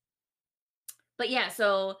 Um but yeah,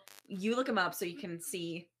 so you look him up so you can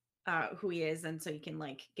see who he is and so you can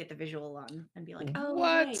like get the visual on and be like, "Oh,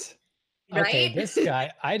 right." what? Okay, Right? this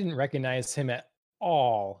guy, I didn't recognize him at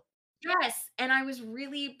all. Yes, and I was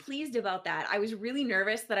really pleased about that. I was really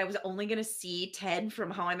nervous that I was only gonna see Ted from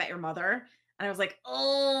How I Met Your Mother, and I was like,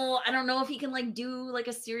 "Oh, I don't know if he can, like, do, like,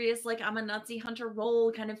 a serious, like, I'm a Nazi hunter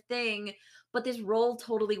role kind of thing," but this role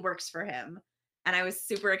totally works for him. and I was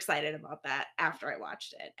super excited about that after I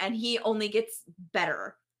watched it. And he only gets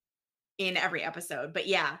better in every episode. But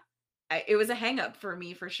yeah, it was a hang up for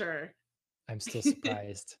me for sure. I'm still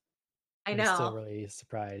surprised. I I'm still know. really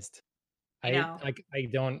surprised. I know. I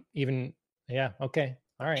don't even yeah, okay.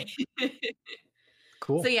 All right. So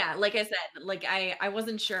Cool. yeah, like I said, like I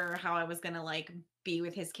wasn't sure how I was gonna like be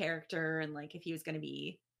with his character and like if he was gonna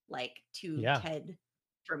be like too Yeah. Ted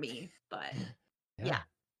for me. But Yeah. yeah,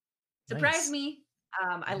 surprised Nice. me.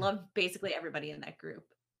 I Yeah. love basically everybody in that group.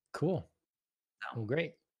 Cool. So Well,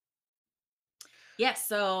 great. yes,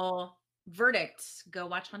 so verdict, go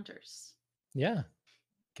watch Hunters. Yeah.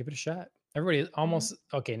 Give it a shot. Everybody Mhm. almost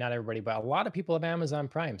okay, not everybody, but a lot of people have Amazon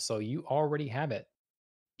Prime, so you already have it.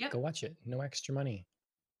 Yep, Go watch it. No extra money.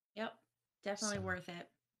 yep. Definitely So, worth it.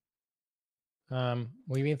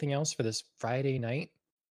 will you have anything else for this Friday night?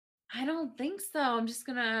 I don't think so. I'm just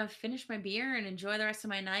gonna finish my beer and enjoy the rest of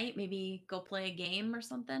my night. Maybe go play a game or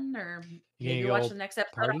something, or You maybe gonna watch the go next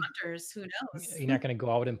episode of party? Hunters. Who knows? You're not gonna go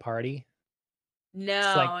out and party? It's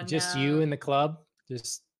like No, just you no. in the club?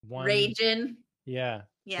 Just one Raging. yeah.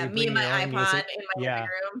 Yeah, We me and bring my your own iPod music? in my living Yeah.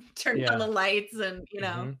 room, turn on the Yeah. lights and,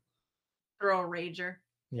 Mhm. throw a rager.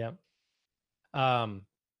 Yep. Um,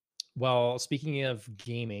 well, speaking of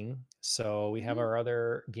gaming, so we have Mhm. our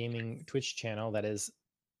other gaming Twitch channel that is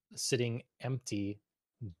sitting empty,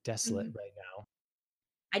 desolate Mhm. right now.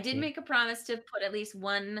 I did It make a promise to put at least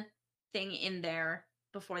one thing in there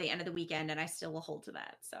before the end of the weekend, and I still will hold to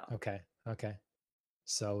that, so okay, okay.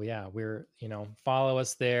 So yeah, follow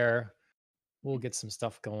us there. We'll Mhm. get some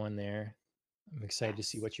stuff going there. I'm excited to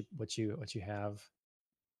see Yes. what you have.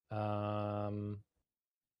 Um,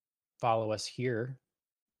 follow us here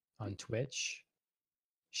on Twitch,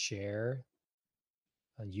 share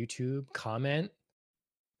on YouTube, comment.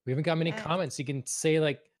 We haven't got many Yes. comments. You can say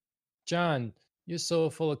like, "John, you're so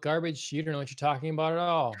full of garbage. You don't know what you're talking about at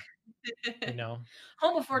all." You know?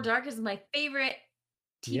 Home Before Dark is my favorite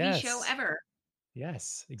TV show Yes. ever.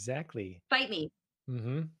 Yes, exactly. Fight me.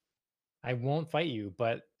 Mhm. I won't fight you,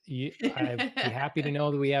 but I'd be happy to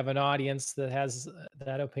know that we have an audience that has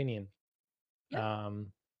that opinion. Yep.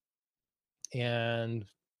 Um, and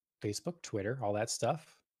Facebook, Twitter, all that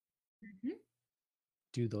stuff. Mhm.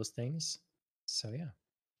 Do those things. So yeah,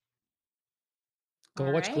 go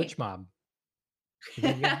All watch right. Glitch Mob.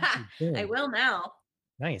 You're gonna get happy. I Boom. will now.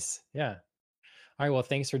 Nice. Yeah. All right. Well,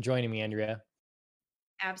 thanks for joining me, Andrea.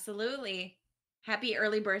 Absolutely. Happy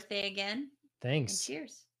early birthday again, and Thanks.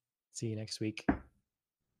 cheers. See you next week.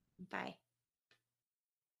 Bye.